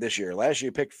 it's different this year. Last year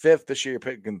you picked 5th, this year you're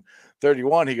picking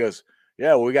 31. He goes, yeah,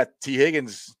 well, we got T.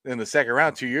 Higgins in the second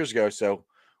round 2 years ago, so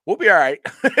we'll be all right.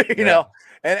 you know.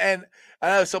 And I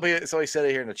know somebody said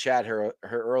it here in the chat her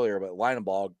earlier, but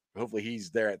Linenball, hopefully he's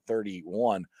there at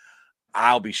 31.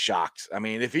 I'll be shocked. I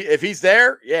mean, if he's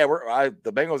there, yeah,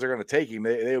 the Bengals are going to take him.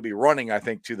 They will be running, I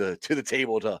think, to the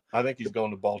table to. I think he's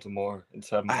going to Baltimore in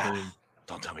 17.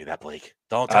 Don't tell me that, Blake.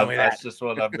 Don't tell me that. That's just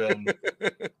what I've been.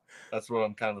 That's what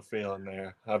I'm kind of feeling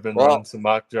there. I've been running some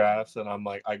mock drafts, and I'm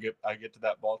like, I get to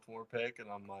that Baltimore pick, and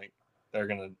I'm like, they're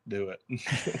gonna do it.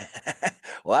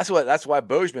 Well, that's why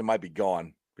Bozeman might be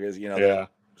gone because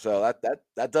So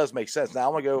that does make sense. Now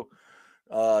I'm gonna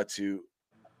go to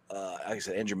like I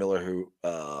said, Andrew Miller, who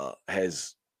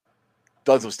has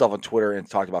done some stuff on Twitter and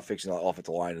talked about fixing the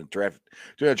offensive line and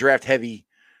doing a draft heavy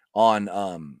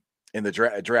on in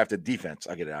the drafted defense.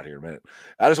 I'll get it out here in a minute.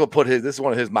 I just want to put this is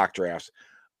one of his mock drafts.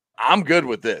 I'm good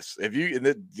with this.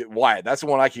 Wyatt, that's the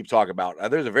one I keep talking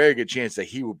about. There's a very good chance that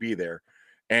he will be there.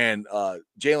 And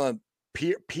Jalen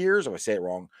Pierce, if I say it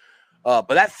wrong, but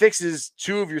that fixes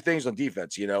 2 of your things on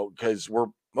defense, because we're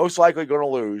most likely going to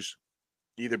lose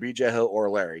either BJ Hill or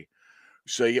Larry.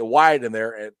 So you get Wyatt in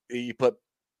there, and you put,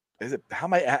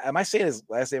 am I saying his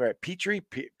last name right? Petrie?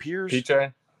 Pierce?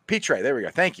 Petrie. There we go.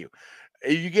 Thank you.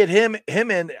 You get him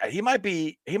in. He might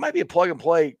be a plug and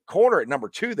play corner at number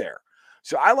 2 there.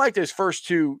 So I like those first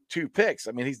two picks.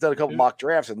 I mean, he's done a couple mock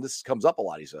drafts, and this comes up a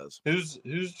lot. He says,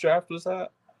 "Whose draft was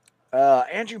that?"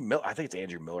 Andrew Miller. I think it's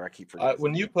Andrew Miller. I keep forgetting.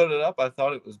 When you put it up, I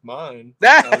thought it was mine.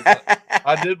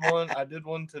 I did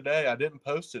one today. I didn't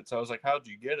post it, so I was like, "How'd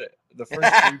you get it?" The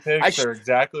first 3 picks are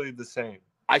exactly the same.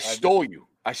 I stole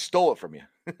it from you.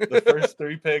 The first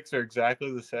 3 picks are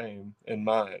exactly the same in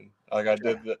mine. Like I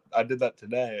did that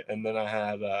today, and then I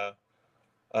had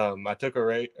I took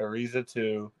Ariza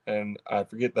 2, and I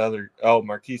forget the other. Oh,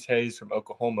 Marquise Hayes from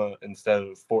Oklahoma instead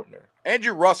of Fortner.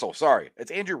 Andrew Russell. Sorry,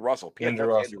 it's Andrew Russell. PFF, Andrew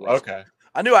Russell. Okay.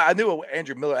 I knew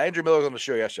Andrew Miller. Andrew Miller was on the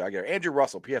show yesterday. I get it. Andrew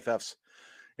Russell, PFF's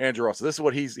Andrew Russell. This is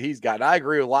what he's got. And I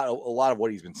agree with a lot of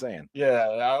what he's been saying. Yeah,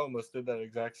 I almost did that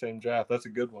exact same draft. That's a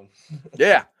good one.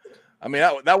 Yeah, I mean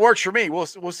that works for me. We'll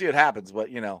see what happens, but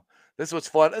This is what's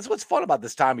fun. That's what's fun about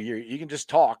this time of year. You can just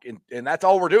talk, and that's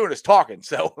all we're doing is talking.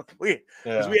 So we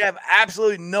have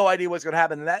absolutely no idea what's going to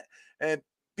happen in that. And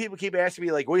people keep asking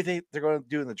me, like, what do you think they're going to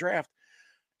do in the draft?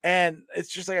 And it's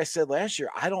just like I said last year.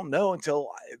 I don't know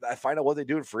until I find out what they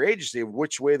do in free agency and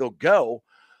which way they'll go.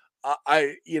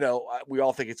 We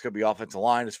all think it's going to be offensive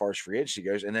line as far as free agency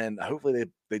goes, and then hopefully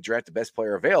they draft the best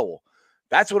player available.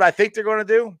 That's what I think they're going to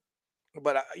do,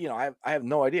 but I have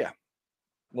no idea.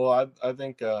 Well, I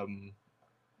think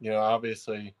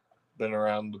obviously been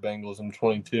around the Bengals. I'm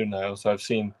 22 now, so I've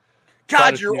seen.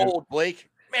 God, you're old, Blake.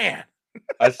 Man,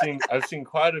 I've seen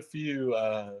quite a few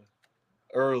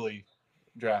early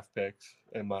draft picks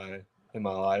in my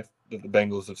life that the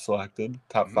Bengals have selected,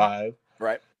 top 5.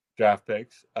 Right. Draft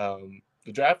picks. The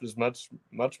draft is much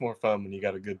more fun when you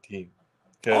got a good team.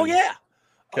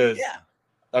 Because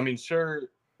I mean, sure,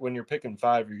 when you're picking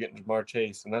 5, you're getting Jamar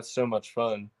Chase, and that's so much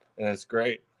fun and it's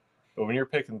great. But when you're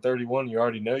picking 31, you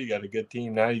already know you got a good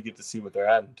team. Now you get to see what they're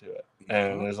adding to it,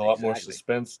 and there's a lot more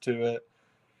suspense to it.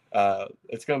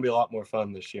 It's going to be a lot more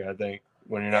fun this year, I think,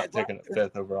 when you're not picking at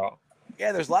 5th overall.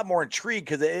 Yeah, there's a lot more intrigue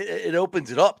because it opens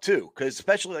it up too. Because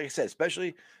especially, like I said,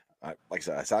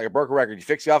 I sound like a broken record. You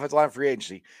fix the offensive line free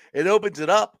agency, it opens it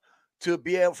up to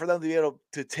be able for them to be able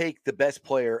to take the best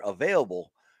player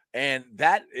available, and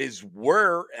that is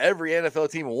where every NFL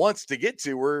team wants to get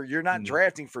to, where you're not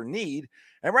drafting for need.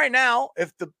 And right now,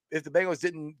 if the Bengals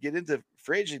didn't get into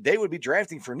free agency, they would be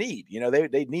drafting for need.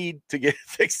 They need to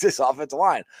fix this offensive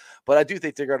line. But I do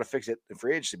think they're going to fix it in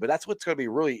free agency. But that's what's going to be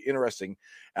really interesting.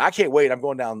 And I can't wait. I'm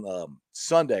going down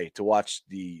Sunday to watch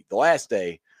the last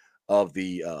day of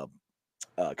the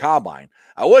combine.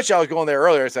 I wish I was going there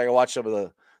earlier so I could watch some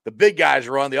of the big guys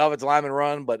run, the offensive linemen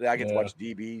run, but I get to watch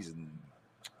DBs and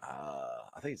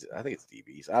I think it's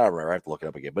DBs. I don't remember. I have to look it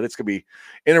up again, but it's gonna be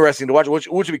interesting to watch, which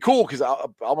would be cool because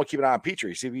I'm gonna keep an eye on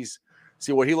Petrie, see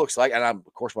what he looks like, and I'm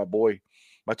of course my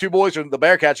 2 boys from the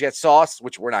Bearcats. You got Sauce,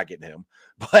 which we're not getting him,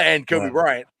 and Kobe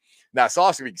Bryant. Now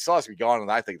Sauce will be gone,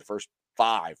 and I think the first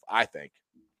 5. I think.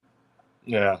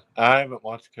 Yeah, I haven't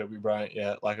watched Kobe Bryant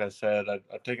yet. Like I said,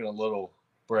 I've taken a little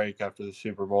break after the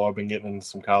Super Bowl. I've been getting into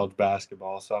some college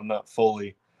basketball, so I'm not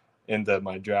fully into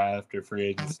my draft or free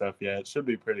agent stuff yet. It should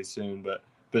be pretty soon, but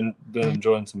been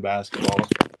enjoying some basketball.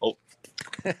 Oh,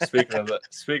 speaking of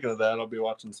that, I'll be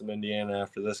watching some Indiana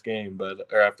after this game,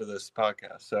 or after this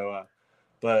podcast. So, I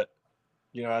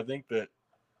think that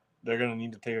they're going to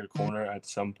need to take a corner at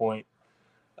some point.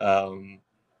 I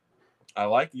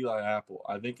like Eli Apple.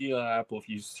 I think Eli Apple, if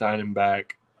you sign him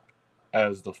back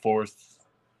as the fourth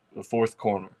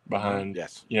corner behind,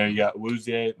 you got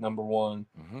Woozier at number 1.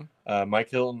 Mike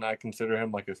Hilton, I consider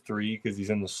him like a 3 because he's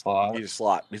in the slot. He's a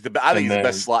slot. I think he's the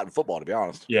best slot in football, to be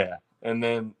honest. Yeah. And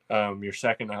then your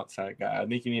second outside guy, I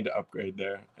think you need to upgrade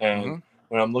there. And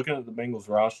when I'm looking at the Bengals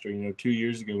roster, 2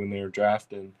 years ago when they were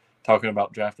talking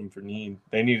about drafting for need,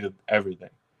 they needed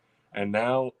everything. And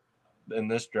now in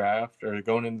this draft or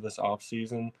going into this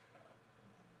offseason,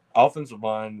 offensive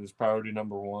line is priority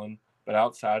number 1. But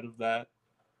outside of that,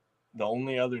 the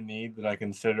only other need that I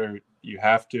consider you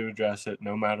have to address it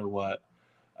no matter what.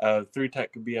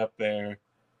 3-tech could be up there,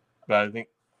 but I think,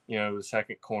 the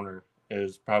second corner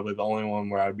is probably the only one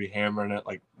where I'd be hammering it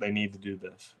like they need to do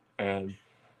this. And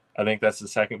I think that's the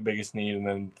second biggest need, and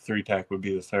then 3-tech would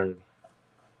be the third.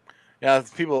 Yeah,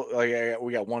 people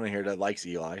we got one in here that likes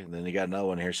Eli, and then you got another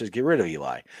one here that says get rid of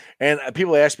Eli. And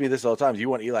people ask me this all the time: do you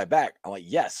want Eli back? I'm like,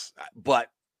 yes, but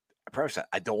I promise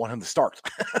I don't want him to start.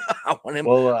 I want him.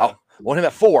 I want him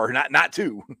at 4, not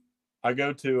 2. I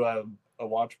go to a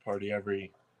watch party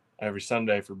every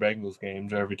Sunday for Bengals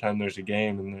games, or every time there's a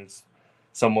game, and there's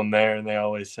someone there, and they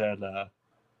always said,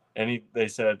 they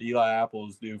said Eli Apple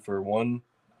is due for one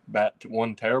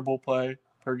terrible play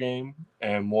per game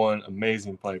and 1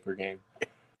 amazing play per game,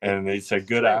 and they said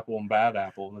good apple and bad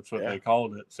apple. That's what they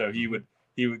called it. So he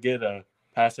would get a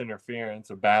pass interference,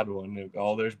 a bad one.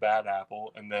 Oh, there's bad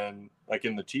apple. And then, like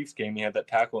in the Chiefs game, he had that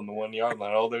tackle on the 1 yard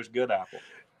line. Oh, there's good apple.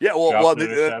 Yeah, well,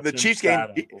 the Chiefs game,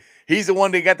 he's the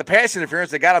one that got the pass interference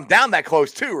that got him down that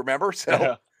close too. Remember?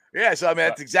 So so I mean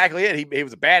that's exactly it. He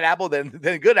was a bad apple, then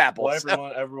a good apple.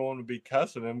 Well, everyone would be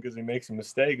cussing him because he makes a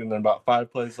mistake, and then about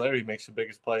 5 plays later, he makes the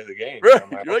biggest play of the game. Right.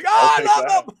 So you're like, I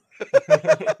love him.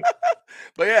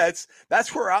 But yeah,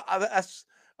 that's where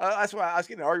that's why I was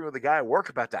getting an argument with the guy at work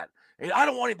about that. And I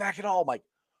don't want him back at all. I'm like,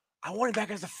 I want him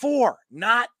back as a 4,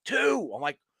 not 2. I'm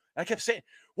like, I kept saying,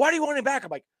 why do you want him back?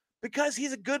 I'm like, because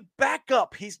he's a good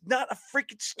backup. He's not a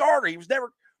freaking starter. He was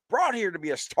never brought here to be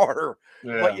a starter.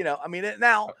 Yeah. But, I mean,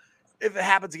 now if it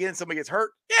happens again, somebody gets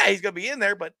hurt, yeah, he's going to be in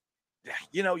there. But,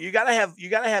 you got to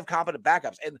have competent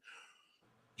backups. And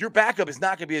your backup is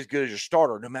not going to be as good as your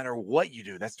starter, no matter what you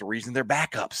do. That's the reason they're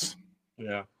backups.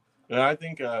 Yeah, and I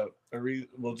think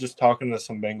well, just talking to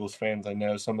some Bengals fans, I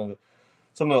know some of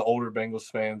the older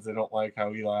Bengals fans, they don't like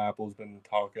how Eli Apple's been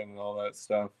talking and all that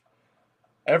stuff.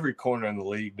 Every corner in the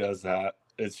league does that.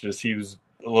 It's just he was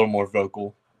a little more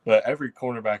vocal. But every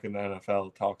cornerback in the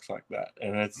NFL talks like that,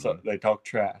 and they talk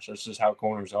trash. That's just how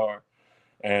corners are.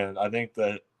 And I think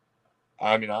that,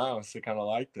 I honestly kind of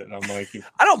liked it. I'm like,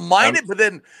 I don't mind it, but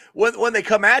then when they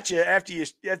come at you after you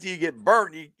get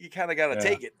burnt, you kind of got to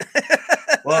take it.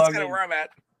 Well, that's kind of where I'm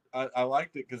at. I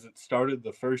liked it because it started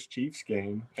the first Chiefs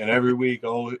game, and every week,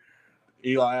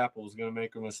 Eli Apple is going to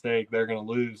make a mistake. They're going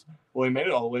to lose. Well, he made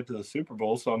it all the way to the Super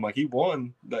Bowl, so I'm like, he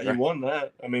won that. Right. He won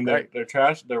that. I mean, they're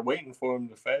trash. They're waiting for him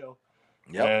to fail.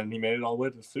 Yep. And he made it all the way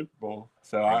to the Super Bowl.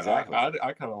 So exactly.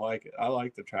 I kind of like it. I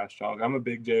like the trash talk. I'm a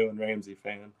big Jalen Ramsey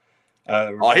fan.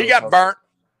 He got burnt.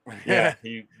 Yeah,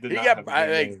 he got.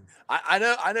 I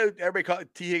know. Everybody called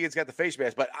T. Higgins got the face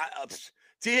mask, but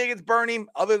T. Higgins burned him.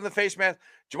 Other than the face mask,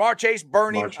 Jamar Chase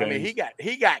burned him. I mean, he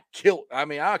got killed. I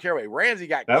mean, I don't care what Ramsey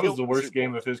got. That killed was the worst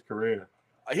game of his career.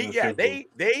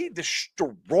 They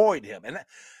destroyed him, and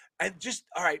just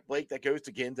all right, Blake. That goes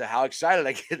again to how excited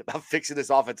I get about fixing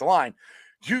this offensive line.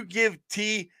 You give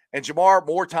T and Jamar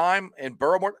more time and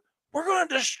Burrow more, we're going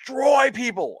to destroy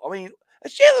people. I mean,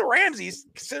 Jalen Ramsey's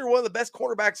considered one of the best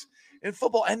quarterbacks in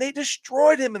football, and they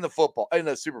destroyed him in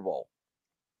the Super Bowl.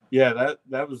 Yeah,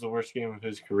 that was the worst game of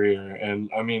his career. And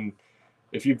I mean,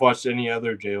 if you've watched any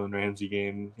other Jalen Ramsey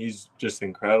game, he's just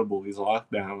incredible. He's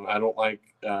locked down. I don't like.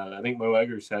 I think Mo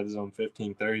Eggers said his on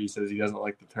 1530. He says he doesn't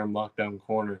like the term lockdown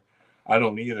corner. I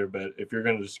don't either. But if you're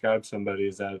going to describe somebody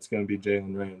as that, it's going to be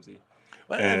Jalen Ramsey.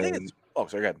 Well, I think it's. Oh,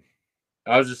 sorry, go ahead.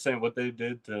 I was just saying what they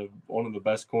did to one of the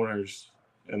best corners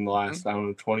in the last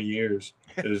 20 years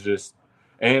is just.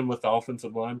 And with the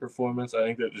offensive line performance, I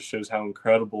think that just shows how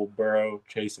incredible Burrow,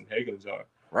 Chase, and Higgins are.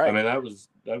 Right. I mean, that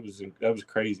was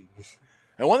crazy.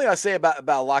 And one thing I say about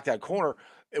lockdown corner,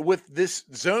 with this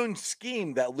zone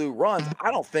scheme that Lou runs, I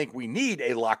don't think we need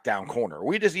a lockdown corner.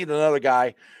 We just need another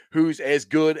guy who's as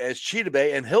good as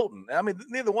Chidobe and Hilton. I mean,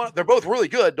 neither one. They're both really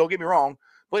good. Don't get me wrong,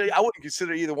 but I wouldn't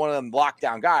consider either one of them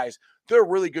lockdown guys. They're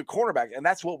really good cornerbacks, and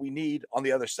that's what we need on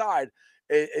the other side.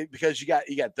 Because you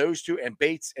got those two and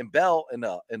Bates and Bell in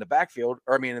the backfield,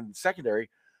 or I mean in the secondary,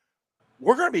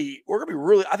 we're gonna be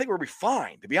really. I think we're gonna be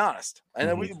fine, to be honest. And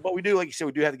then but we do, like you said,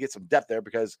 we do have to get some depth there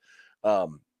because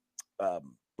Ricardo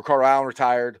Allen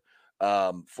retired.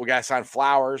 We got to sign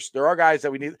Flowers. There are guys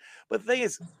that we need, but the thing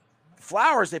is,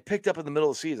 Flowers they picked up in the middle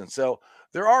of the season, so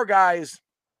there are guys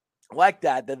like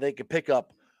that they could pick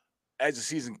up as the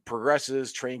season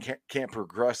progresses, training camp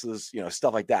progresses,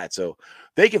 stuff like that. So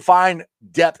they can find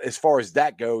depth as far as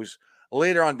that goes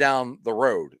later on down the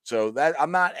road. So that I'm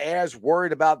not as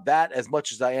worried about that as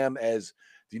much as I am as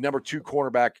the number 2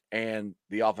 cornerback and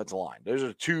the offensive line. Those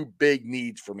are 2 big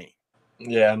needs for me.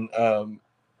 Yeah. And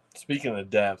speaking of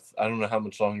depth, I don't know how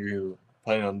much longer you're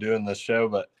planning on doing this show,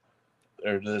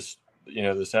 this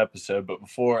episode, but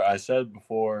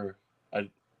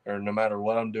no matter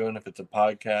what I'm doing, if it's a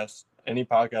podcast, any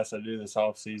podcast I do this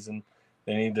off season,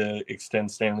 they need to extend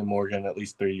Stanley Morgan at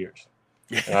least 3 years.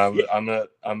 And I'm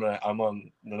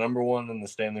on the number 1 in the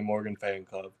Stanley Morgan fan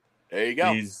club. There you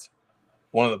go. He's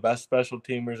one of the best special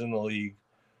teamers in the league.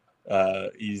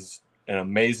 He's an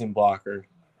amazing blocker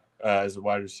as a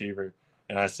wide receiver.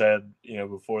 And I said,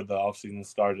 before the offseason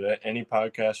started, any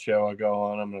podcast show I go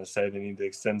on, I'm going to say they need to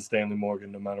extend Stanley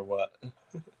Morgan no matter what.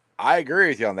 I agree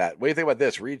with you on that. What do you think about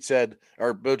this?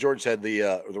 Bill Jordan said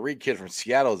the Reed kid from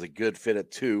Seattle is a good fit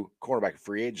at 2 cornerback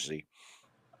free agency.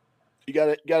 You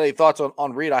got any thoughts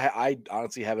on Reed? I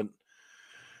honestly haven't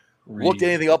looked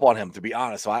anything up on him, to be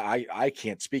honest. So I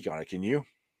can't speak on it. Can you?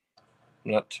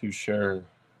 I'm not too sure.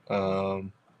 I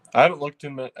haven't looked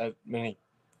at many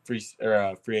free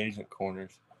agent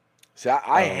corners. See,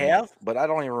 I have, but I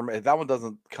don't even remember. That one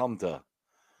doesn't come to.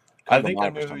 I think I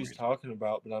know who he's talking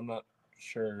about, but I'm not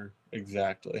sure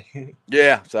exactly.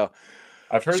 Yeah, so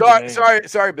I've heard.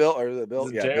 Sorry, Bill. Or Bill?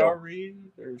 Is it J.R. Reed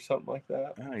or something like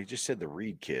that? No, he just said the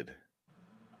Reed kid.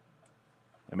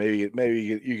 And maybe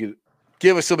you could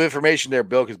give us some information there,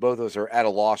 Bill, because both of us are at a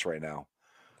loss right now.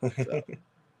 So,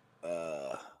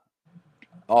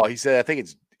 he said I think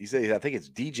it's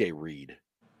DJ Reed.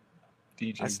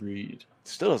 DJ Reed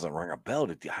still doesn't ring a bell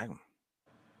to.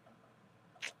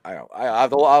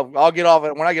 I'll get off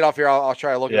it when I get off here. I'll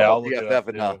try to look up PFF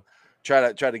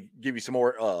and try to give you some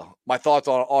more my thoughts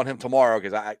on him tomorrow,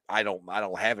 because I don't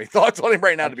have any thoughts on him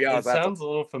right now, to be honest. It sounds a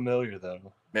little familiar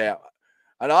though. Yeah,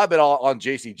 I know I've been all on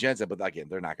JC Jensen, but again,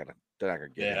 they're not gonna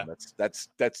get him.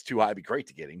 That's too high. It'd be great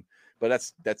to get him, but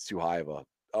that's too high of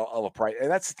a price. And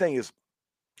that's the thing is,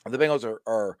 the Bengals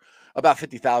are about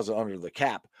 50,000 under the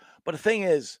cap. But the thing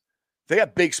is, they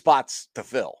got big spots to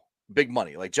fill, big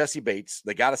money. Like Jesse Bates,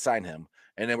 they got to sign him.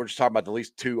 And then we're just talking about at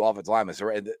least 2 offensive linemen.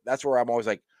 So that's where I'm always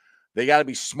like, they got to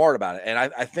be smart about it. And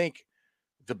I think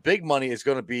the big money is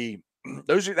going to be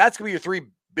that's going to be your 3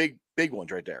 big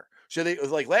ones right there. So it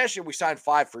was like last year we signed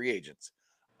 5 free agents.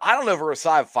 I don't know if we're going to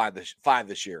sign 5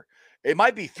 this year. It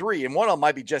might be 3, and one of them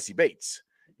might be Jesse Bates.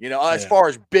 As far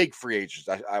as big free agents,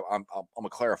 I'm gonna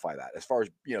clarify that. As far as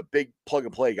big plug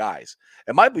and play guys,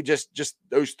 it might be just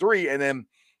those 3, and then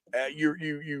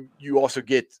you also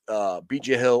get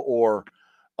BJ Hill or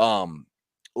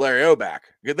Larry O back.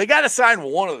 They got to sign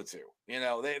one of the 2.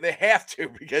 They have to,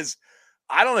 because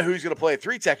I don't know who's going to play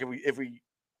 3 tech who you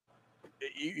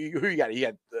got? You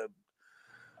got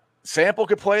Sample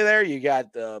could play there. You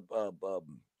got the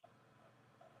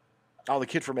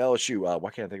kid from LSU.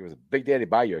 Why can't I think it was Big Daddy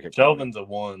Bayou? Shelvin's a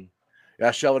 1. Yeah,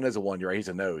 Shelvin is a 1. You're right. He's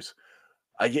a nose.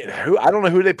 I don't know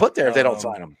who they put there if they don't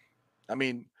sign him. I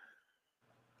mean,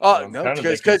 no,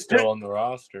 because still on the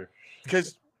roster.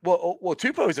 Because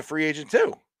Tupou is a free agent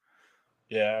too.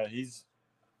 Yeah, I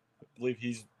believe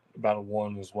he's about a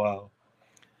 1 as well.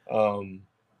 So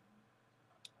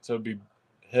it'd be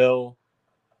Hill,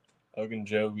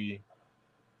 Ogunjobi,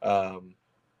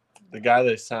 the guy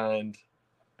they signed.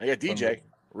 I got DJ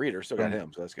Reader, still got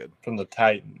him, so that's good. From the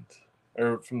Titans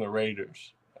or from the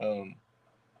Raiders. The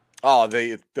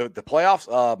playoffs.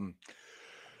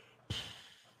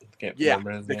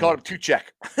 They called him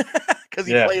Two-Check because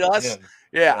he played us.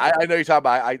 Yeah. I know you're talking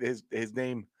about his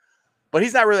name, but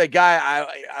he's not really a guy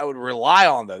I would rely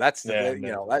on though. That's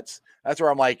that's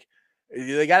where I'm like,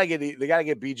 they gotta get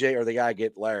BJ or they gotta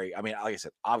get Larry. I mean, like I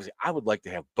said, obviously I would like to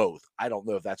have both. I don't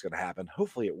know if that's going to happen.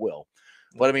 Hopefully it will.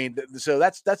 But I mean, so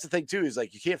that's the thing too, is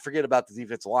like you can't forget about the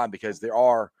defensive line, because there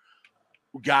are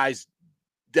guys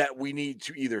that we need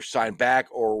to either sign back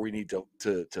or we need to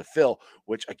fill,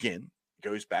 which again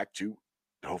goes back to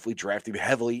hopefully drafting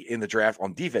heavily in the draft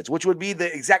on defense, which would be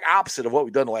the exact opposite of what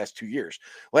we've done the last 2 years.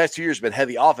 Last 2 years have been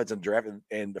heavy offense in the draft,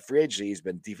 and the free agency has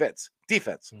been defense.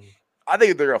 Mm-hmm. I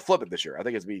think they're going to flip it this year. I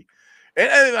think it's and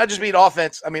I just mean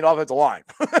offense. I mean offensive line,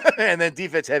 and then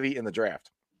defense heavy in the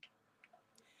draft.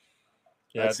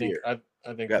 Yeah, I think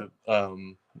that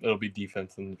it'll be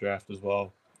defense in the draft as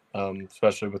well,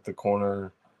 especially with the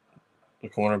cornerback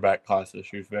class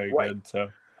this year is very good. So,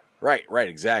 right,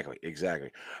 exactly.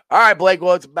 All right, Blake.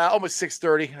 Well, it's about almost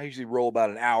 6:30. I usually roll about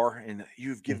an hour, and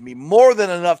you've given me more than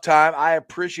enough time. I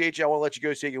appreciate you. I want to let you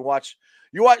go so you can watch.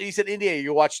 You said Indiana.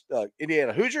 You watched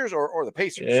Indiana Hoosiers or the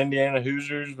Pacers? Indiana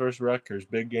Hoosiers versus Rutgers.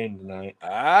 Big game tonight.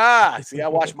 See, I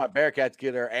watched my Bearcats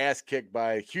get their ass kicked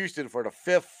by Houston for the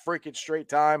 5th freaking straight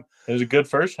time. It was a good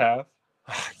first half.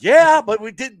 Yeah, but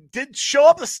we did show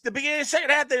up the beginning of the second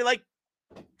half. They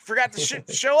forgot to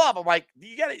show up. I'm like,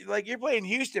 you got to you're playing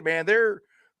Houston, man. They're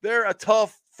a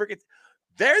tough freaking.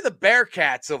 They're the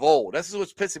Bearcats of old. This is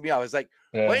what's pissing me off. It's like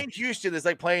playing Houston is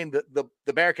like playing the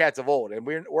Bearcats of old, and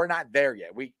we're not there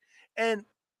yet. And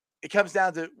it comes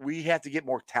down to we have to get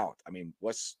more talent. I mean,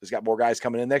 Wes has got more guys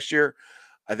coming in next year.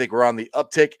 I think we're on the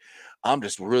uptick. I'm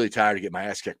just really tired of getting my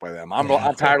ass kicked by them. I'm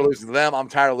tired of losing to them. I'm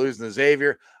tired of losing to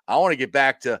Xavier. I want to get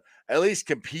back to at least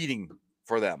competing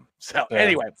for them. So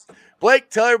anyway, Blake,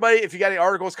 tell everybody if you got any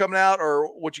articles coming out or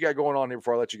what you got going on here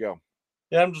before I let you go.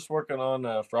 Yeah, I'm just working on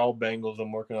for all Bengals.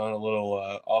 I'm working on a little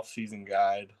off-season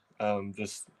guide,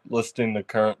 just listing the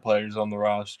current players on the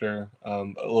roster, a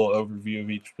little overview of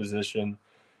each position,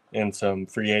 and some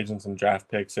free agents and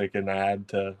draft picks they can add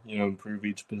to improve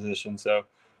each position. So I'm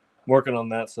working on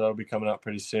that, so that'll be coming out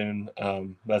pretty soon.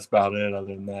 That's about it. Other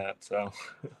than that, so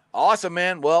awesome,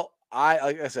 man. Well,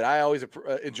 like I said, I always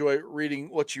enjoy reading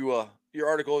what your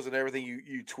articles and everything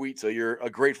you tweet. So you're a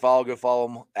great follow. Go follow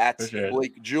him at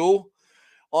Blake Jewell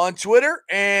on Twitter.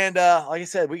 And like I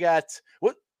said, we got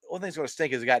one thing's going to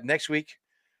stink is we got next week,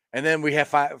 and then we have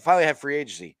finally have free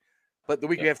agency. But the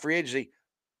week we have free agency,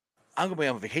 I'm going to be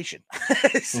on vacation.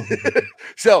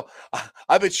 So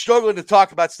I've been struggling to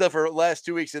talk about stuff for the last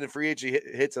 2 weeks, and the free agency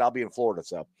hits, and I'll be in Florida.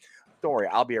 So don't worry,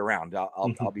 I'll be around.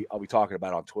 I'll be talking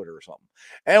about it on Twitter or something.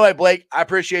 Anyway, Blake, I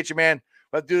appreciate you, man.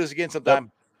 Let's do this again sometime.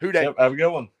 Yep. Who day? Yep, have a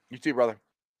good one. You too, brother.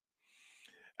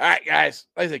 All right, guys.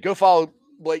 Like I said, go follow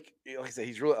Blake. Like I said,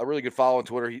 he's a really good follow on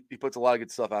Twitter. He puts a lot of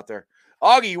good stuff out there.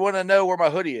 Augie, you want to know where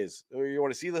my hoodie is? Or you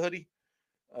want to see the hoodie?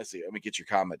 Let's see. Let me get your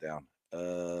comment down.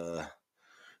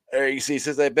 There you see. It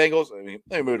says that Bengals. Let me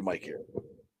move the mic here.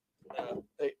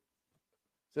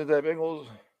 Says that Bengals.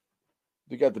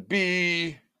 We got the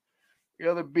B. The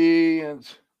other B, and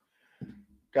it's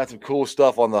got some cool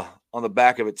stuff on the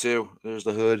back of it too. There's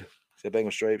the hood. Is that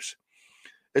Bengal Stripes?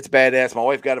 It's badass. My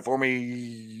wife got it for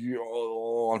me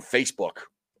on Facebook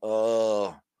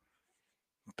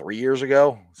 3 years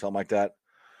ago, something like that.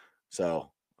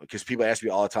 So, because people ask me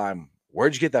all the time,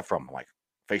 where'd you get that from? I'm like,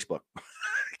 Facebook.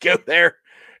 Go there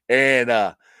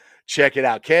and check it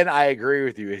out. Ken, I agree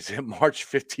with you. Is it March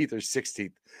 15th or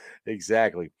 16th?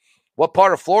 Exactly. What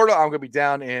part of Florida? I'm going to be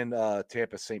down in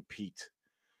Tampa, St. Pete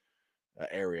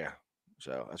area.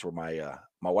 So that's where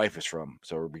my wife is from.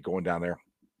 So we'll be going down there,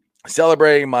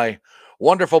 celebrating my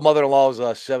wonderful mother-in-law's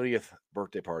 70th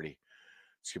birthday party.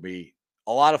 It's going to be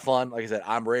a lot of fun. Like I said,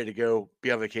 I'm ready to go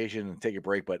be on vacation and take a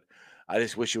break, but I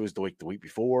just wish it was the week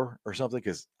before or something,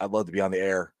 because I'd love to be on the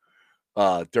air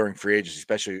during free agency,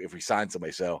 especially if we sign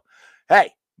somebody. So,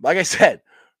 hey, like I said,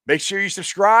 make sure you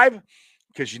subscribe,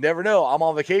 because you never know. I'm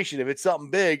on vacation. If it's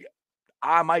something big,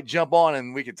 I might jump on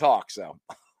and we can talk. So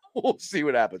we'll see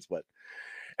what happens. But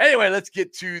anyway, let's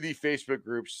get to the Facebook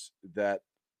groups that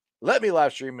let me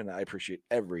live stream, and I appreciate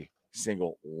every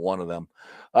single one of them.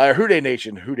 Houday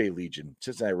Nation, Houday Legion,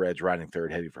 Cincinnati Reds riding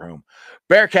third, heading for home.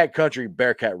 Bearcat Country,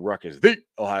 Bearcat Ruckus, the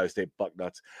Ohio State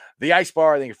Bucknuts, the Ice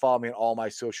Bar. Then you can follow me on all my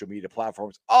social media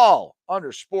platforms, all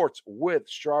under Sports with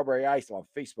Strawberry Ice on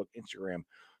Facebook, Instagram,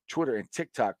 Twitter, and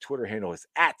TikTok. Twitter handle is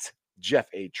at Jeff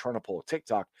A. Trunapole.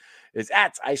 TikTok is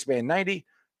at Iceman90.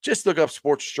 Just look up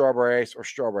Sports Strawberry Ice or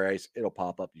Strawberry Ice. It'll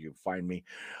pop up. You can find me.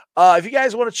 If you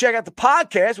guys want to check out the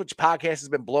podcast, which podcast has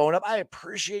been blowing up, I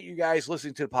appreciate you guys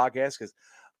listening to the podcast, because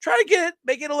I'm trying to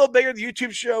make it a little bigger. The YouTube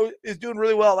show is doing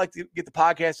really well. I like to get the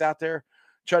podcast out there,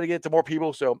 try to get it to more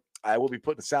people. So I will be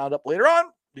putting the sound up later on.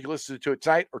 You can listen to it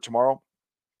tonight or tomorrow.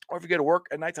 Or if you go to work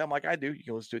at nighttime like I do, you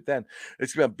can listen to it then.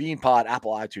 It's going to be on BeanPod,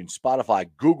 Apple, iTunes, Spotify,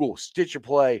 Google, Stitcher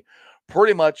Play,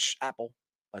 pretty much Apple.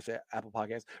 I say Apple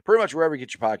Podcasts, pretty much wherever you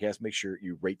get your podcast. Make sure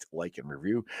you rate, like, and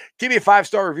review. Give me a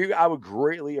 5-star review. I would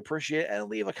greatly appreciate it. And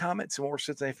leave a comment so more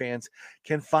Cincinnati fans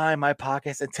can find my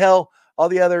podcast, and tell all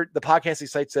the podcasting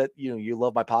sites that you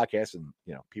love my podcast, and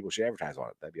people should advertise on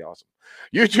it. That'd be awesome.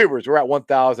 YouTubers, we're at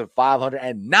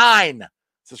 1,509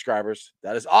 subscribers.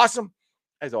 That is awesome.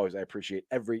 As always, I appreciate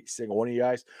every single one of you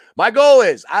guys. My goal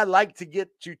is I'd like to get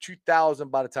to 2,000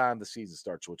 by the time the season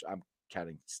starts, which I'm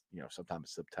counting, sometime in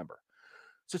September.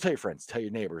 So tell your friends, tell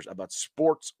your neighbors about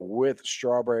Sports with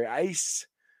Strawberry Ice.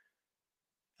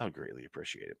 I would greatly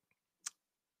appreciate it.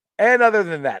 And other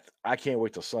than that, I can't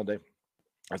wait till Sunday.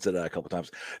 I said that a couple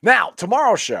times. Now,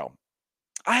 tomorrow's show,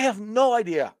 I have no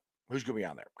idea who's going to be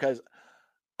on there, because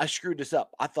I screwed this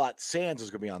up. I thought Sands was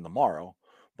going to be on tomorrow,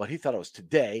 but he thought it was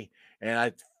today, and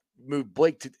I moved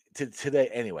Blake to today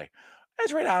anyway.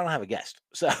 That's right now, I don't have a guest.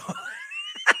 So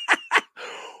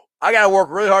I got to work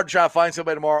really hard to try to find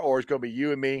somebody tomorrow, or it's going to be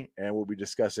you and me, and we'll be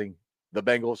discussing the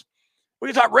Bengals. We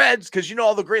can talk Reds, because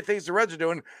all the great things the Reds are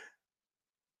doing,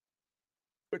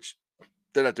 which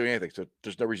they're not doing anything, so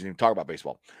there's no reason to even talk about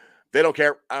baseball. They don't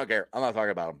care. I don't care. I'm not talking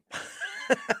about them.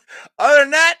 Other than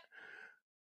that,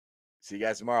 see you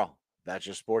guys tomorrow. That's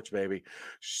your sports, baby.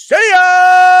 See ya!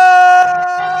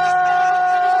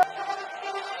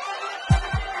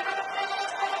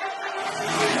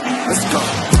 Let's go.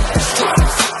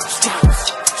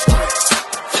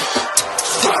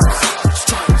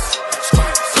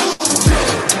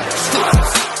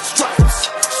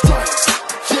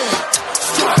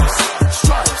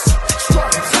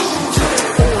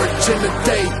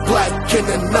 In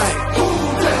the night,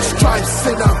 stripes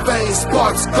in our veins,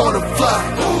 sparks gonna fly.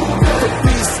 The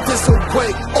beast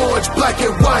disobey, orange, black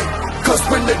and white. Cause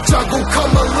when the jungle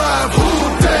come alive,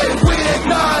 Houday, we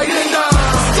ignite in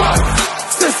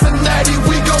Cincinnati,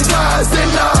 we gon' rise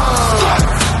in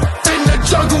the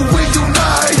jungle, we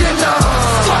unite in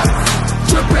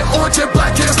dripping orange and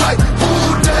black and white.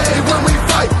 Houday, when we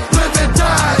fight, live and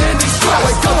die in these stripes.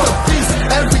 Wake up the beast,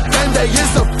 every day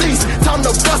is a feast. Time to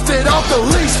bust it off the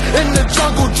leash. In the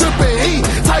jungle, dripping heat.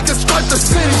 Tigers strike the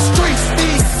city streets.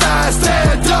 East side,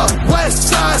 stand up.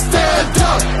 West side, stand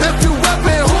up. If you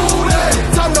reppin' Houday,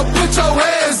 time to put your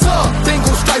hands up.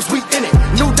 Bengal stripes, we in it.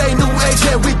 New day, new age,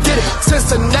 yeah, we get it.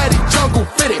 Cincinnati jungle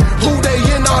fitted.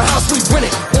 Houday in our house, we win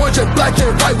it. Orange and black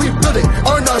and white, we build it.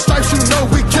 Earn our stripes, we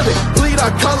kill it. Bleed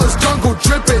our colors, jungle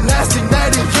dripping. Nasty,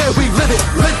 natty, yeah, we live it.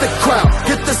 Lit the crowd,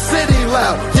 get the city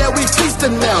loud. Yeah, we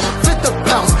feasting now. Fit the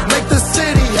bounce, make the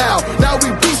city howl. Now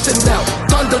we beastin' now.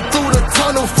 Thunder through the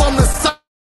tunnel from the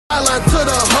sideline to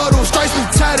the huddle. Stripes we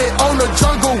tatted on the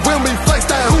jungle when we flex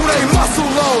that Houday muscle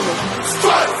on them.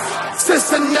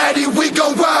 Cincinnati, we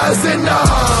gon' rise in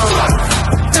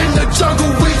the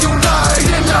jungle, we unite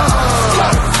in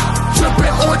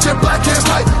dripping orange and black and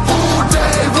white.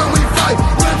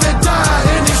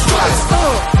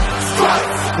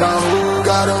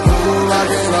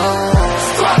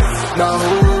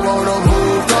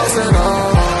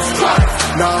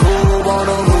 Now who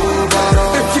wanna move on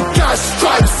 'em? If you got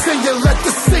stripes and you let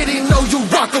the city know you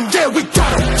rock 'em, yeah, we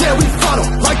got 'em, yeah, we fought 'em.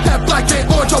 Like that black and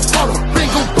orange Apollo,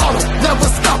 bingo bottle, never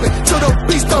stop it till the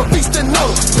beast of beast and know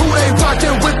who they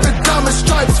rockin' with the diamond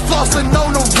stripes, flossing on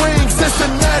the ring.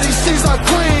 Cincinnati, she's our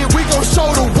queen, we gon' show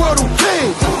them